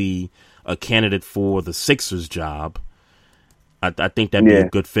potentially a candidate for the Sixers job. I think that'd be a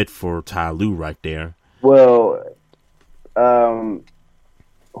good fit for Ty Lue right there. Well,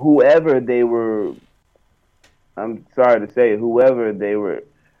 whoever they were, I'm sorry to say, whoever they were,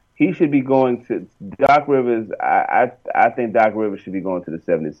 he should be going to Doc Rivers. I think Doc Rivers should be going to the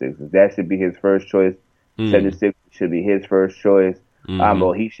 76ers. That should be his first choice. 76ers should be his first choice.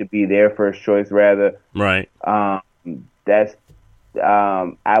 Or he should be their first choice, rather. Right. That's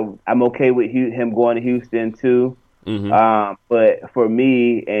I'm okay with him going to Houston too. But for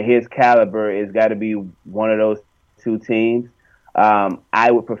me and his caliber, it's got to be one of those 2 teams. I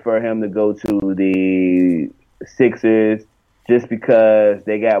would prefer him to go to the Sixers just because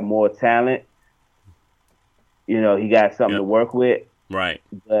they got more talent. He got something to work with. Right.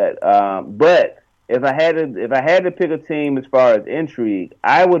 But if I had to pick a team as far as intrigue,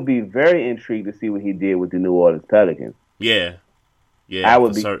 I would be very intrigued to see what he did with the New Orleans Pelicans. Yeah. I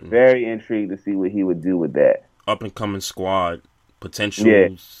would be very intrigued to see what he would do with that. Up and coming squad, potential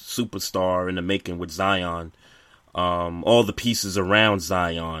superstar in the making with Zion. All the pieces around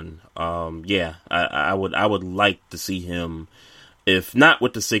Zion. I would like to see him, if not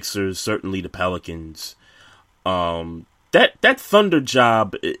with the Sixers, certainly the Pelicans. that Thunder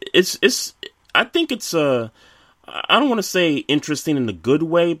job, it's I think it's I don't want to say interesting in a good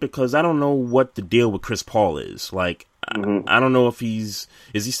way, because I don't know what the deal with Chris Paul is. Like, I don't know if is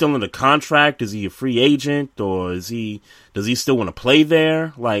he still under contract? Is he a free agent, or does he still want to play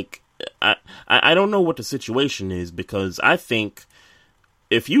there? Like, I don't know what the situation is, because I think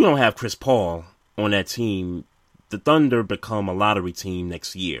if you don't have Chris Paul on that team, the Thunder become a lottery team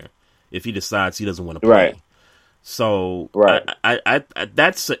next year if he decides he doesn't want to play. Right. So Right. I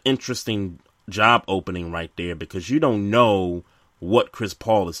that's an interesting job opening right there, because you don't know what Chris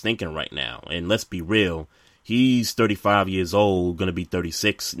Paul is thinking right now. And let's be real, he's 35 years old, going to be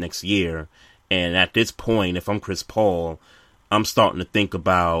 36 next year. And at this point, if I'm Chris Paul, I'm starting to think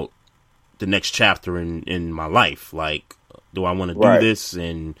about the next chapter in my life. Like, do I want to do this?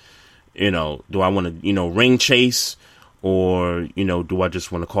 And, do I want to, ring chase? Or, do I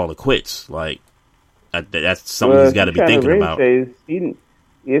just want to call it quits? Like, that's something he's got to be thinking about. Chase,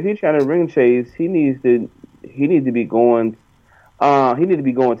 if he's trying to ring chase, he needs to be going. He needs to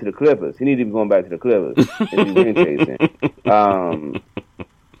be going to the Clippers. He needs to be going back to the Clippers if he's ring chasing.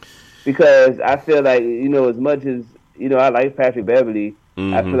 Because I feel like, as much as I like Patrick Beverly,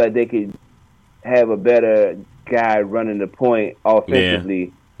 I feel like they could have a better guy running the point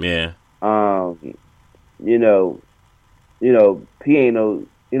offensively. Yeah. He ain't no.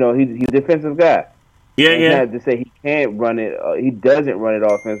 He's a defensive guy. Yeah. Not to say he can't run it. He doesn't run it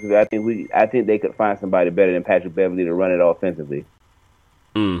offensively. I think they could find somebody better than Patrick Beverly to run it offensively.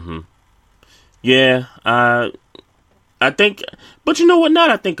 Yeah. I think, but you know what? Now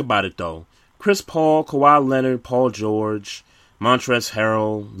that I think about it, though, Chris Paul, Kawhi Leonard, Paul George, Montrezl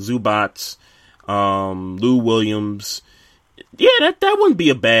Harrell, Zubats, Lou Williams. Yeah, that wouldn't be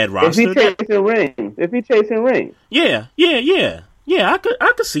a bad roster. If he chasing rings. Yeah. I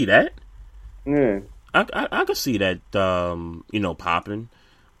could see that. Yeah. I could see that, popping.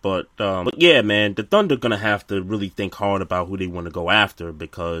 But yeah, man, the Thunder gonna have to really think hard about who they want to go after,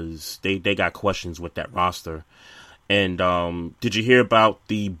 because they got questions with that roster. And did you hear about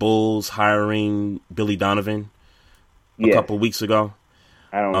the Bulls hiring Billy Donovan a couple weeks ago?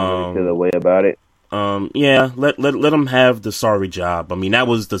 I don't really feel a way about it. Yeah, let them have the sorry job. I mean, that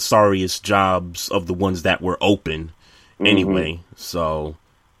was the sorriest jobs of the ones that were open anyway. So,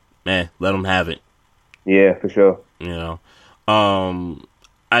 let them have it. Yeah, for sure.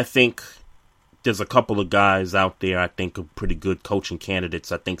 I think there's a couple of guys out there I think are pretty good coaching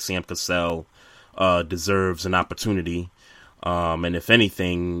candidates. I think Sam Cassell deserves an opportunity. And if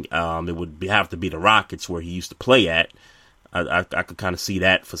anything, it would have to be the Rockets, where he used to play at. I could kind of see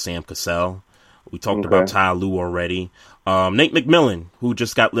that for Sam Cassell. We talked about Ty Lue already. Nate McMillan, who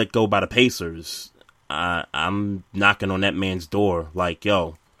just got let go by the Pacers. I'm knocking on that man's door like,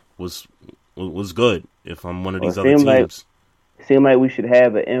 yo, was good if I'm one of these other teams. It seemed like we should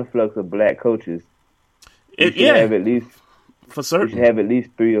have an influx of black coaches. Have at least, for certain. We should have at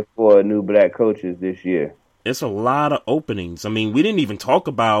least 3 or 4 new black coaches this year. It's a lot of openings. I mean, we didn't even talk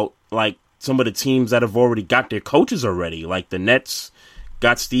about, like, some of the teams that have already got their coaches already. Like, the Nets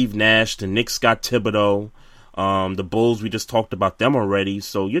got Steve Nash, the Knicks got Thibodeau, the Bulls, we just talked about them already.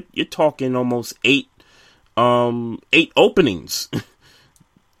 So you're talking almost 8 openings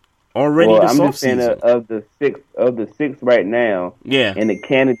already. Well, this I'm just saying of the six right now. Yeah. And the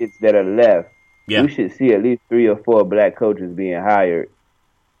candidates that are left. Yeah. We should see at least 3 or 4 black coaches being hired.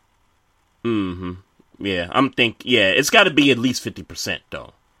 Yeah, it's got to be at least 50%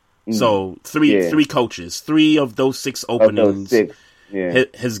 though. So three coaches, 3 of those 6 openings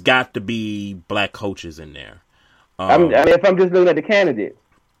has got to be black coaches in there. I mean, if I'm just looking at the candidates.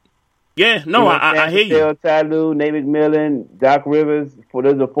 Yeah, no, I hear you. Ty Lue, Nate McMillan, Doc Rivers.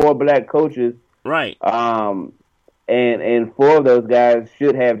 Those are 4 black coaches. Right. And 4 of those guys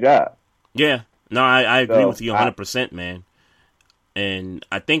should have jobs. Yeah. No, I agree with you 100%, man. And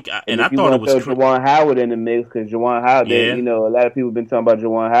I think, and I thought it was Juwan Howard in the mix, because Juwan Howard, a lot of people have been talking about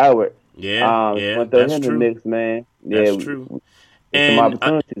Juwan Howard. Yeah, that's true. The mix, man. That's true. And some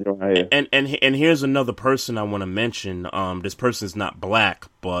opportunities around here. And here's another person I want to mention. This person's not black,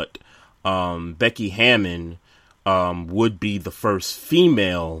 but Becky Hammon would be the first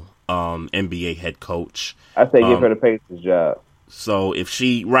female NBA head coach. I say give her the Pacers job. So if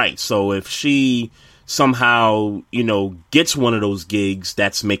she somehow, gets one of those gigs,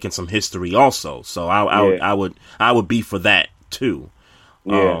 that's making some history also. So I would be for that too.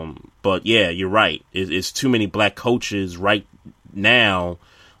 Yeah. But yeah, you're right. It's too many black coaches right now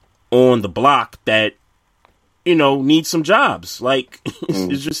on the block that, need some jobs. Like,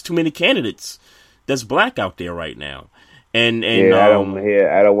 it's just too many candidates that's black out there right now. And I don't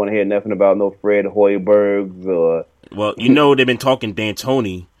want to hear nothing about no Fred Hoibergs or Well, they've been talking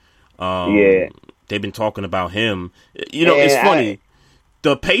D'Antoni. Yeah. They've been talking about him. It's funny.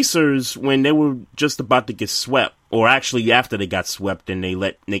 The Pacers, when they were just about to get swept, or actually after they got swept and they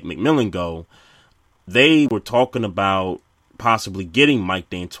let Nick McMillan go, they were talking about possibly getting Mike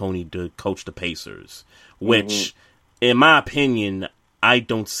D'Antoni to coach the Pacers, which, in my opinion, I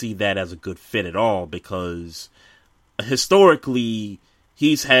don't see that as a good fit at all, because historically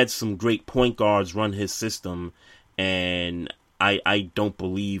he's had some great point guards run his system, and I don't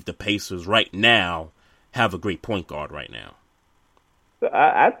believe the Pacers right now have a great point guard right now.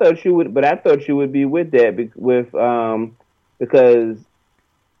 I thought you would, but I thought you would be with that because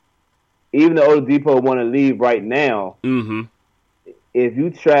even though Oladipo want to leave right now,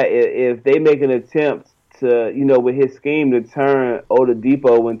 if they make an attempt to, with his scheme to turn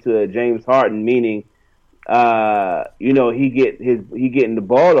Oladipo into a James Harden, meaning, he getting the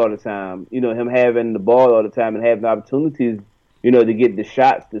ball all the time, him having the ball all the time and having opportunities, to get the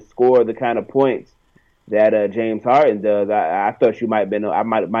shots to score the kind of points that James Harden does. I thought you might have been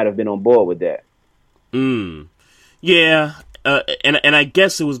on board with that. Yeah, and I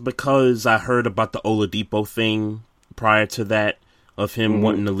guess it was because I heard about the Oladipo thing prior to that of him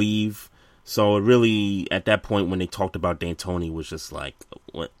wanting to leave. So it really, at that point when they talked about D'Antoni, was just like,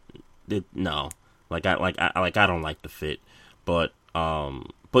 what? No, I don't like the fit, but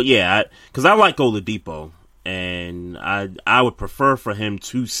yeah, because I like Oladipo, and I would prefer for him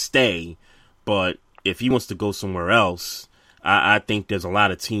to stay, but if he wants to go somewhere else, I think there's a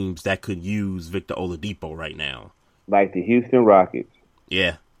lot of teams that could use Victor Oladipo right now. Like the Houston Rockets.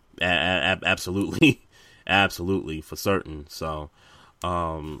 Yeah, absolutely. Absolutely, for certain. So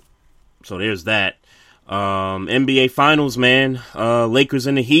there's that. NBA Finals, man. Lakers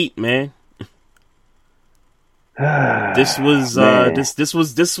and the Heat, man. This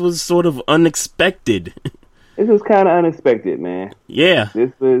was sort of unexpected. This was kind of unexpected, man. Yeah.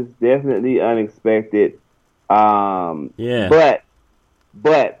 This was definitely unexpected. Yeah. But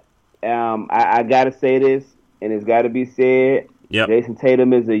I gotta say this, and it's gotta be said. Yep. Jason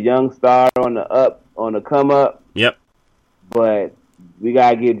Tatum is a young star on the come up. Yep. But we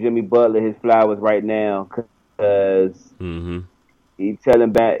gotta give Jimmy Butler his flowers right now, because he's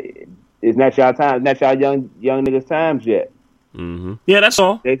telling back, it's not y'all time, it's not y'all young niggas' times yet. Yeah, that's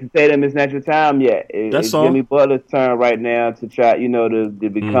all. Jason Tatum, it's not your time yet. It's all. Jimmy Butler's turn right now to try, to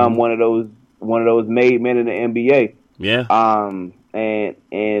become one of those made men in the NBA. Yeah.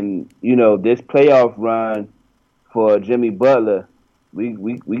 And this playoff run for Jimmy Butler,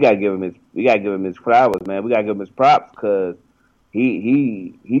 we gotta give him his flowers, man. We gotta give him his props, because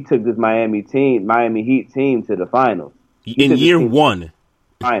he took this Miami Heat team to the finals in year one.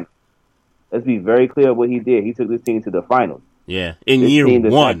 Finals. Let's be very clear what he did. He took this team to the finals. Yeah, in this year team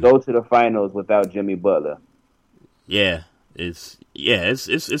does one, not go to the finals without Jimmy Butler. Yeah, it's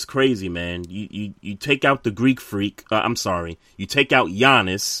crazy, man. You take out the Greek Freak. You take out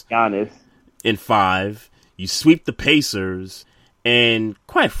Giannis in 5. You sweep the Pacers, and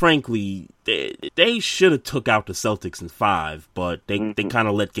quite frankly, they should have took out the Celtics in 5, but they kind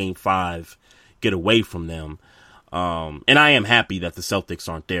of let Game 5 get away from them. And I am happy that the Celtics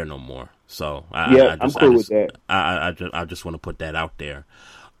aren't there no more. So I'm cool with that. I just want to put that out there.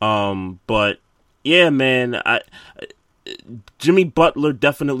 But yeah, man, Jimmy Butler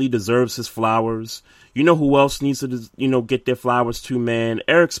definitely deserves his flowers. You know who else needs to, get their flowers too, man?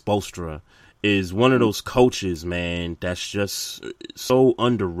 Eric Spoelstra is one of those coaches, man, that's just so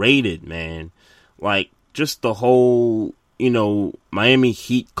underrated, man. Like, just the whole, Miami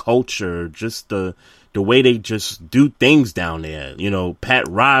Heat culture, just the way they just do things down there. Pat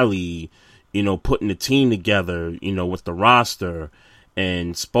Riley, putting the team together, with the roster,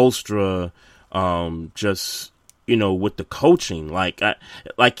 and Spoelstra, just, with the coaching. Like I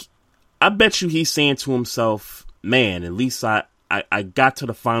bet you he's saying to himself, man, at least I got to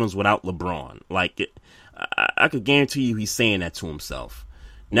the finals without LeBron. Like, I could guarantee you he's saying that to himself.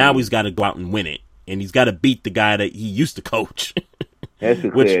 Now he's got to go out and win it, and he's got to beat the guy that he used to coach. That's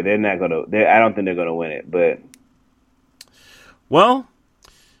clear. They're not gonna. I don't think they're gonna win it. But well,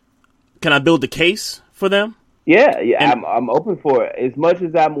 can I build the case for them? Yeah. I'm open for it. As much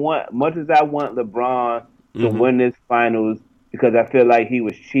as I want LeBron to win this finals, because I feel like he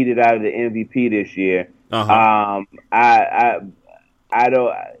was cheated out of the MVP this year. I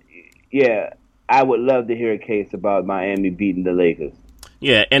don't. Yeah, I would love to hear a case about Miami beating the Lakers.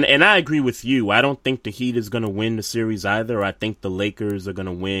 Yeah, and I agree with you. I don't think the Heat is going to win the series either. I think the Lakers are going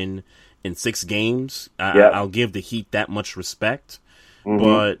to win in 6 games. I'll give the Heat that much respect.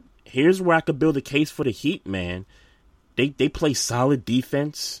 But here's where I could build a case for the Heat, man. They play solid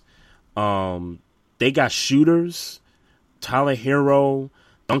defense. They got shooters. Tyler Hero,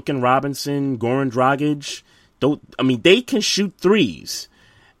 Duncan Robinson, Goran Dragic, they can shoot threes.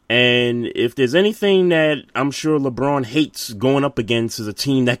 And if there's anything that I'm sure LeBron hates going up against is a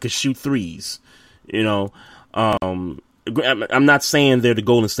team that could shoot threes. I'm not saying they're the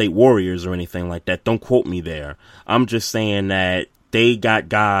Golden State Warriors or anything like that. Don't quote me there. I'm just saying that they got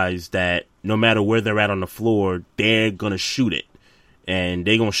guys that no matter where they're at on the floor, they're going to shoot it. And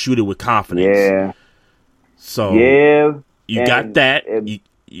they're going to shoot it with confidence. Yeah. So you got that.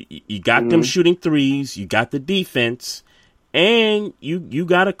 You got them shooting threes. You got the defense. And you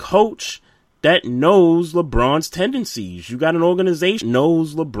got a coach that knows LeBron's tendencies. You got an organization that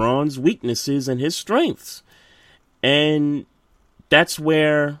knows LeBron's weaknesses and his strengths. And that's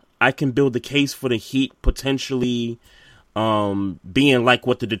where I can build the case for the Heat potentially being like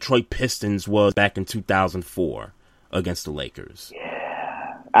what the Detroit Pistons was back in 2004 against the Lakers.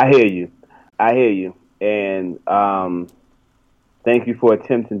 Yeah, I hear you. And thank you for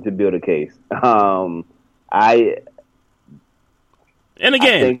attempting to build a case. I'm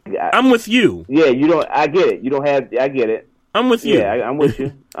with you. Yeah, you don't. I get it. You don't have. I get it. I'm with you. Yeah, I'm with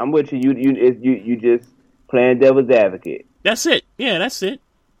you. I'm with you. You just playing devil's advocate. That's it. Yeah, that's it.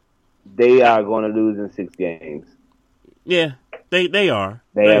 They are going to lose in 6 games. Yeah, they are.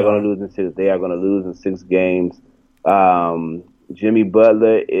 They are going to lose in 6. They are going to lose in 6 games. Jimmy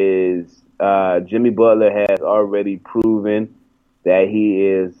Butler has already proven that he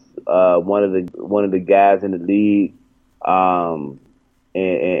is one of the guys in the league.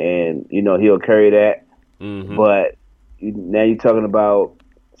 And he'll carry that. Mm-hmm. But now you're talking about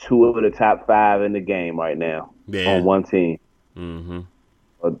 2 of the top 5 in the game right now on one team. Mm-hmm.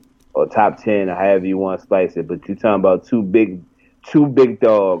 Or top 10, or however you want to slice it. But you're talking about two big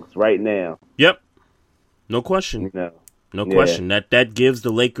dogs right now. Yep. No question. No question. That gives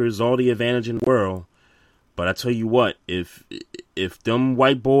the Lakers all the advantage in the world. But I tell you what, if them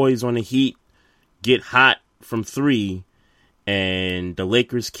white boys on the Heat get hot from 3 and the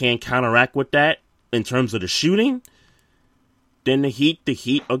Lakers can't counteract with that in terms of the shooting, then the Heat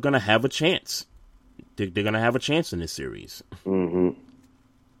are going to have a chance. They're going to have a chance in this series. Mm-hmm.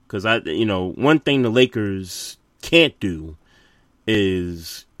 Because one thing the Lakers can't do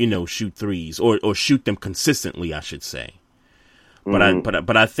is, shoot threes or shoot them consistently, I should say. Mm-hmm.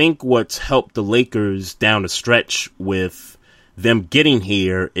 But I think what's helped the Lakers down the stretch with them getting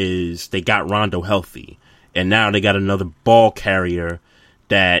here is they got Rondo healthy, and now they got another ball carrier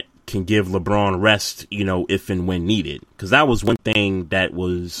that can give LeBron rest, if and when needed. Because that was one thing that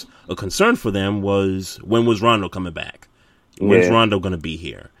was a concern for them was when was Rondo coming back? When's Rondo going to be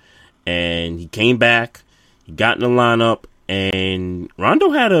here? And he came back, he got in the lineup, and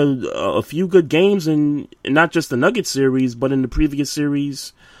Rondo had a few good games in not just the Nuggets series, but in the previous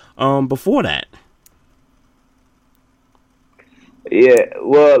series before that. Yeah,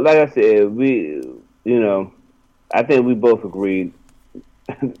 well, like I said, I think we both agreed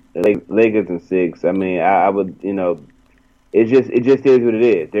Lakers in 6. I mean, I would, it just is what it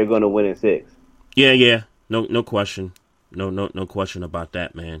is. They're going to win in 6. Yeah. No question. No question about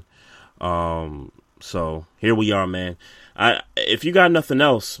that, man. So here we are, man. If you got nothing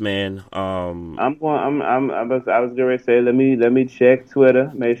else, man, I was going to say let me check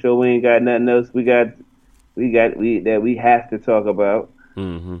Twitter, make sure we ain't got nothing else we have to talk about.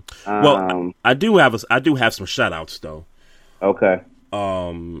 Mm-hmm. Well, I do have some shout outs though. Okay. I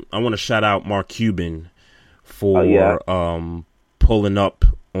want to shout out Mark Cuban for pulling up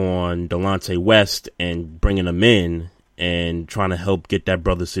on Delonte West and bringing him in and trying to help get that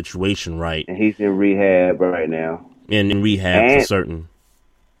brother's situation right. And he's in rehab right now. In rehab for certain.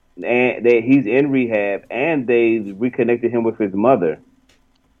 And he's in rehab, and they reconnected him with his mother.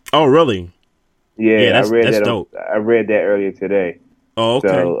 Oh, really? Yeah, that's dope. I read that earlier today. Oh, okay.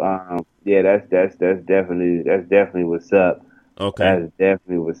 So, that's definitely what's up. Okay, that's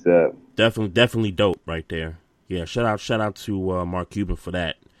definitely what's up. Definitely dope right there. Yeah, shout out to Mark Cuban for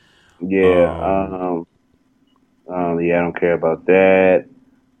that. Yeah, I don't care about that.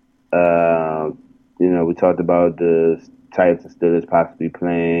 We talked about the Titans and Steelers possibly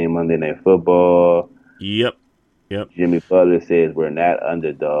playing Monday Night Football. Yep. Jimmy Butler says we're not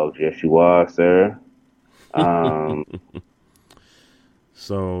underdogs. Yes, you are, sir.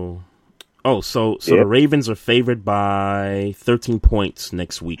 So the Ravens are favored by 13 points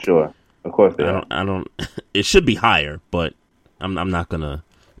next week. Sure, of course they are. I don't. It should be higher, but I'm not gonna.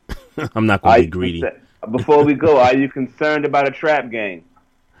 I'm not gonna be greedy. Before we go, are you concerned about a trap game?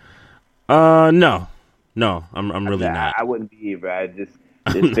 No, I'm really not. I wouldn't be either. I just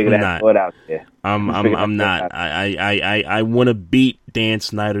figured that thought out there. I'm not. I want to beat Dan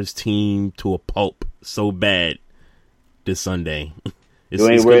Snyder's team to a pulp so bad this Sunday. You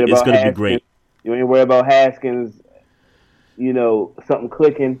ain't worried about it's going to be Haskins. great. You ain't worried about Haskins, something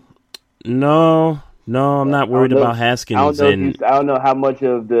clicking. No, I'm not worried about Haskins. I don't know how much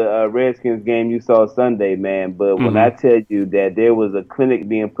of the Redskins game you saw Sunday, man, but when I tell you that there was a clinic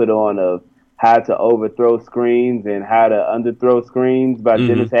being put on of how to overthrow screens and how to underthrow screens by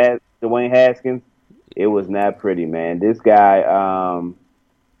Dwayne Haskins, it was not pretty, man. This guy,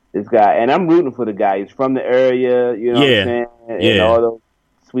 and I'm rooting for the guy. He's from the area, you know what I'm saying, and all those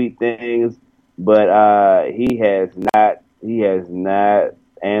sweet things. But he has not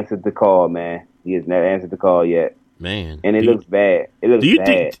answered the call, man. He has not answered the call yet, man. And it looks bad. It looks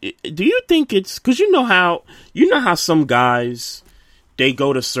bad. Do you think it's because you know how some guys, they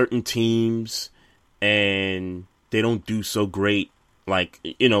go to certain teams and they don't do so great, like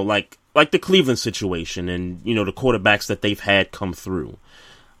the Cleveland situation and the quarterbacks that they've had come through.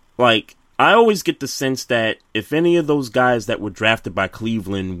 Like, I always get the sense that if any of those guys that were drafted by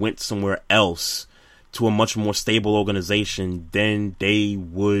Cleveland went somewhere else to a much more stable organization, then they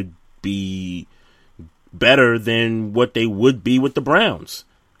would be better than what they would be with the Browns.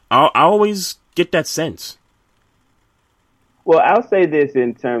 I always get that sense. Well, I'll say this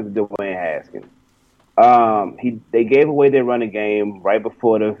in terms of Dwayne Haskins. They gave away their running game right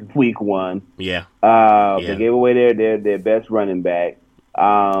before the week one. Yeah. They gave away their best running back.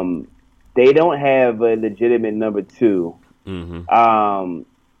 They don't have a legitimate number two. Mm-hmm.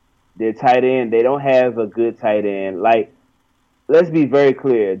 Their tight end, they don't have a good tight end. Like, let's be very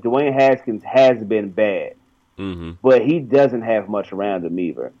clear. Dwayne Haskins has been bad, but he doesn't have much around him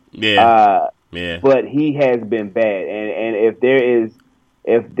either. Yeah. But he has been bad, and if there is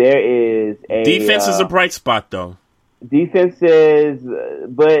a defense is a bright spot though. Defense is,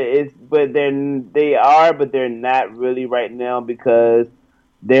 but they're not really right now because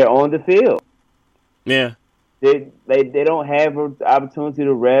they're on the field. Yeah. They don't have an opportunity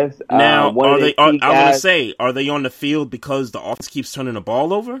to rest. Now, are they on the field because the offense keeps turning the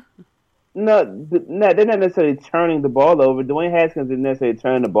ball over? No, they're not necessarily turning the ball over. Dwayne Haskins isn't necessarily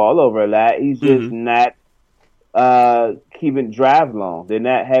turning the ball over a lot. He's just not keeping drives long. They're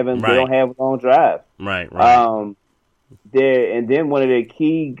not having. Right. They don't have long drives. Right. And then one of their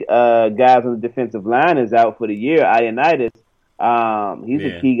key guys on the defensive line is out for the year, Ioannidis. He's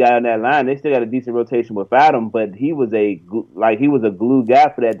a key guy on that line. They still got a decent rotation without him, but he was a glue guy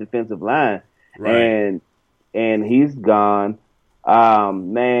for that defensive line, right. And he's gone.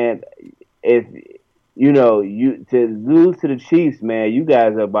 Man, if you to lose to the Chiefs, man, you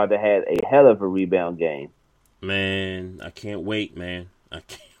guys are about to have a hell of a rebound game. Man, I can't wait, man. I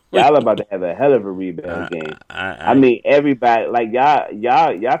can't. Y'all about to have a hell of a rebound game. I mean, everybody, like,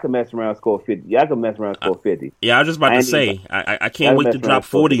 y'all can mess around, score 50. Y'all can mess around, score 50. Yeah, I was just about to say, I can't wait to drop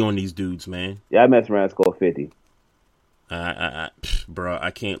 40 on these dudes, man. Y'all mess around, score 50. Bro,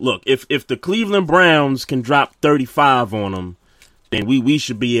 I can't. Look, if the Cleveland Browns can drop 35 on them, then we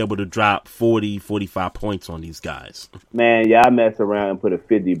should be able to drop 40, 45 points on these guys. Man, y'all mess around and put a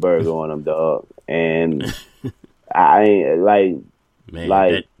 50 burger on them, dog. And I ain't, like...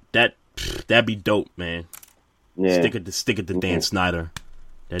 Man, that'd be dope, man. Yeah. Stick it to Dan Snyder.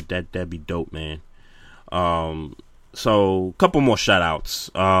 That'd be dope, man. So a couple more shout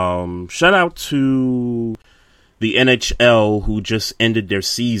outs. Shout out to the NHL who just ended their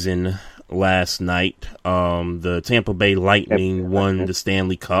season last night. The Tampa Bay Lightning won the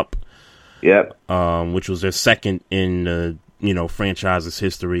Stanley Cup. Yep. Which was their second in the franchise's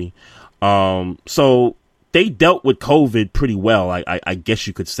history. So they dealt with COVID pretty well, I guess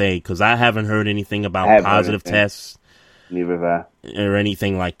you could say, because I haven't heard anything about positive tests. Neither have I. Or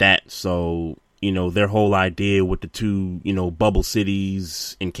anything like that. So, their whole idea with the two, bubble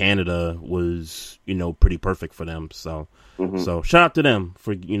cities in Canada was, pretty perfect for them. So, so shout out to them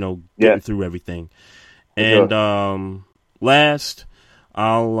for, getting through everything. And last,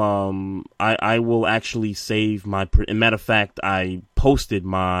 I will actually save my. Matter of fact, I posted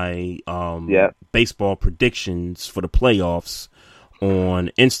my baseball predictions for the playoffs on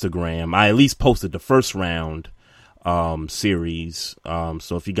Instagram. I at least posted the first round series.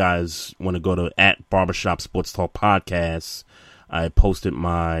 So if you guys want to go to @Barbershop Sports Talk Podcast, I posted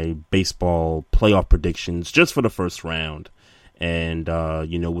my baseball playoff predictions just for the first round, and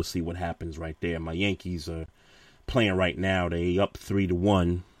we'll see what happens right there. My Yankees are playing right now. They up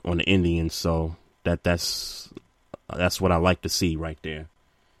 3-1 on the Indians, so that's what I like to see right there.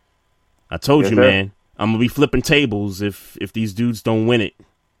 I told you, man, I'm gonna be flipping tables if these dudes don't win it.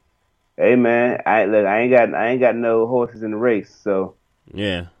 Hey, man, I ain't got no horses in the race, so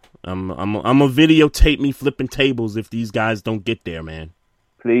yeah, I'm a videotape me flipping tables if these guys don't get there, man.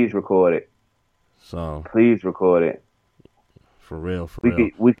 Please record it. So please record it. For real.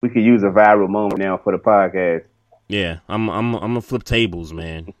 We could use a viral moment now for the podcast. Yeah, I'm gonna flip tables,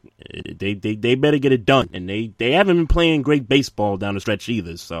 man. They better get it done, and they haven't been playing great baseball down the stretch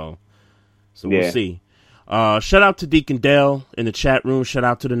either. So we'll see. Shout out to Deacon Dell in the chat room. Shout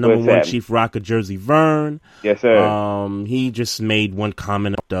out to the number one Chief Rocker, Jersey Vern. Yes, sir. He just made one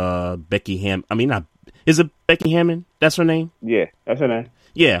comment about Becky Hammon. I mean, not is it Becky Hammon? That's her name. Yeah, that's her name.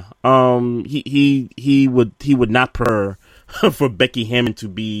 Yeah. He would not prefer for Becky Hammon to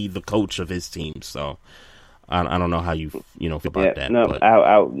be the coach of his team. So. I don't know how you feel about that. No, but,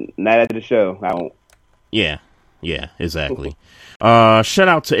 not after the show. I won't. Yeah, exactly. Shout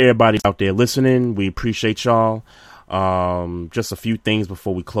out to everybody out there listening. We appreciate y'all. Just a few things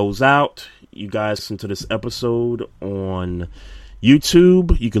before we close out. You guys listen to this episode on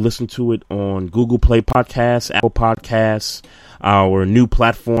YouTube. You can listen to it on Google Play Podcasts, Apple Podcasts, our new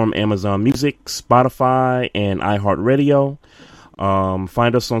platform, Amazon Music, Spotify, and iHeartRadio.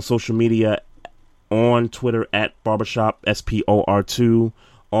 Find us on social media on Twitter at Barbershop SPOR2,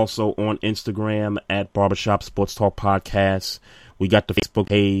 also on Instagram at Barbershop Sports Talk Podcast. We got the Facebook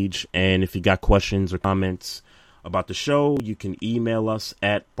page, and if you got questions or comments about the show, you can email us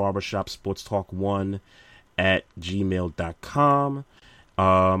at barbershopsportstalk1@gmail.com.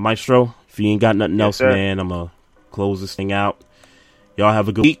 Maestro, if you ain't got nothing else, man, I'm gonna close this thing out. Y'all have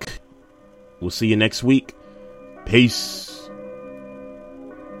a good week. We'll see you next week. Peace.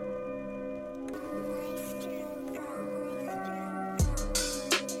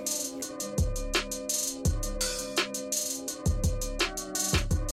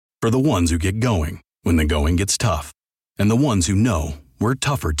 For the ones who get going when the going gets tough, and the ones who know we're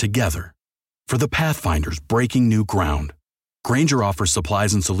tougher together. For the Pathfinders breaking new ground, Grainger offers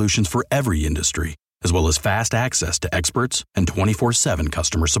supplies and solutions for every industry, as well as fast access to experts and 24/7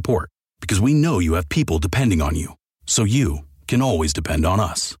 customer support. Because we know you have people depending on you, so you can always depend on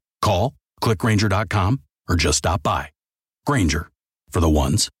us. Call, click Grainger.com, or just stop by. Grainger, for the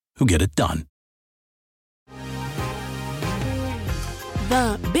ones who get it done.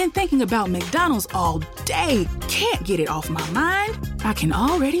 Been thinking about McDonald's all day. Can't get it off my mind. I can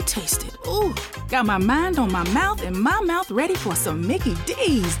already taste it. Ooh, got my mind on my mouth and my mouth ready for some Mickey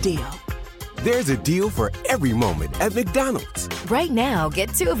D's deal. There's a deal for every moment at McDonald's. Right now,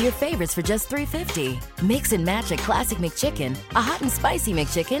 get 2 of your favorites for just $3.50. Mix and match a classic McChicken, a hot and spicy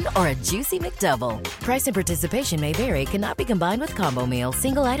McChicken, or a juicy McDouble. Price and participation may vary. Cannot be combined with combo meal.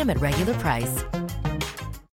 Single item at regular price.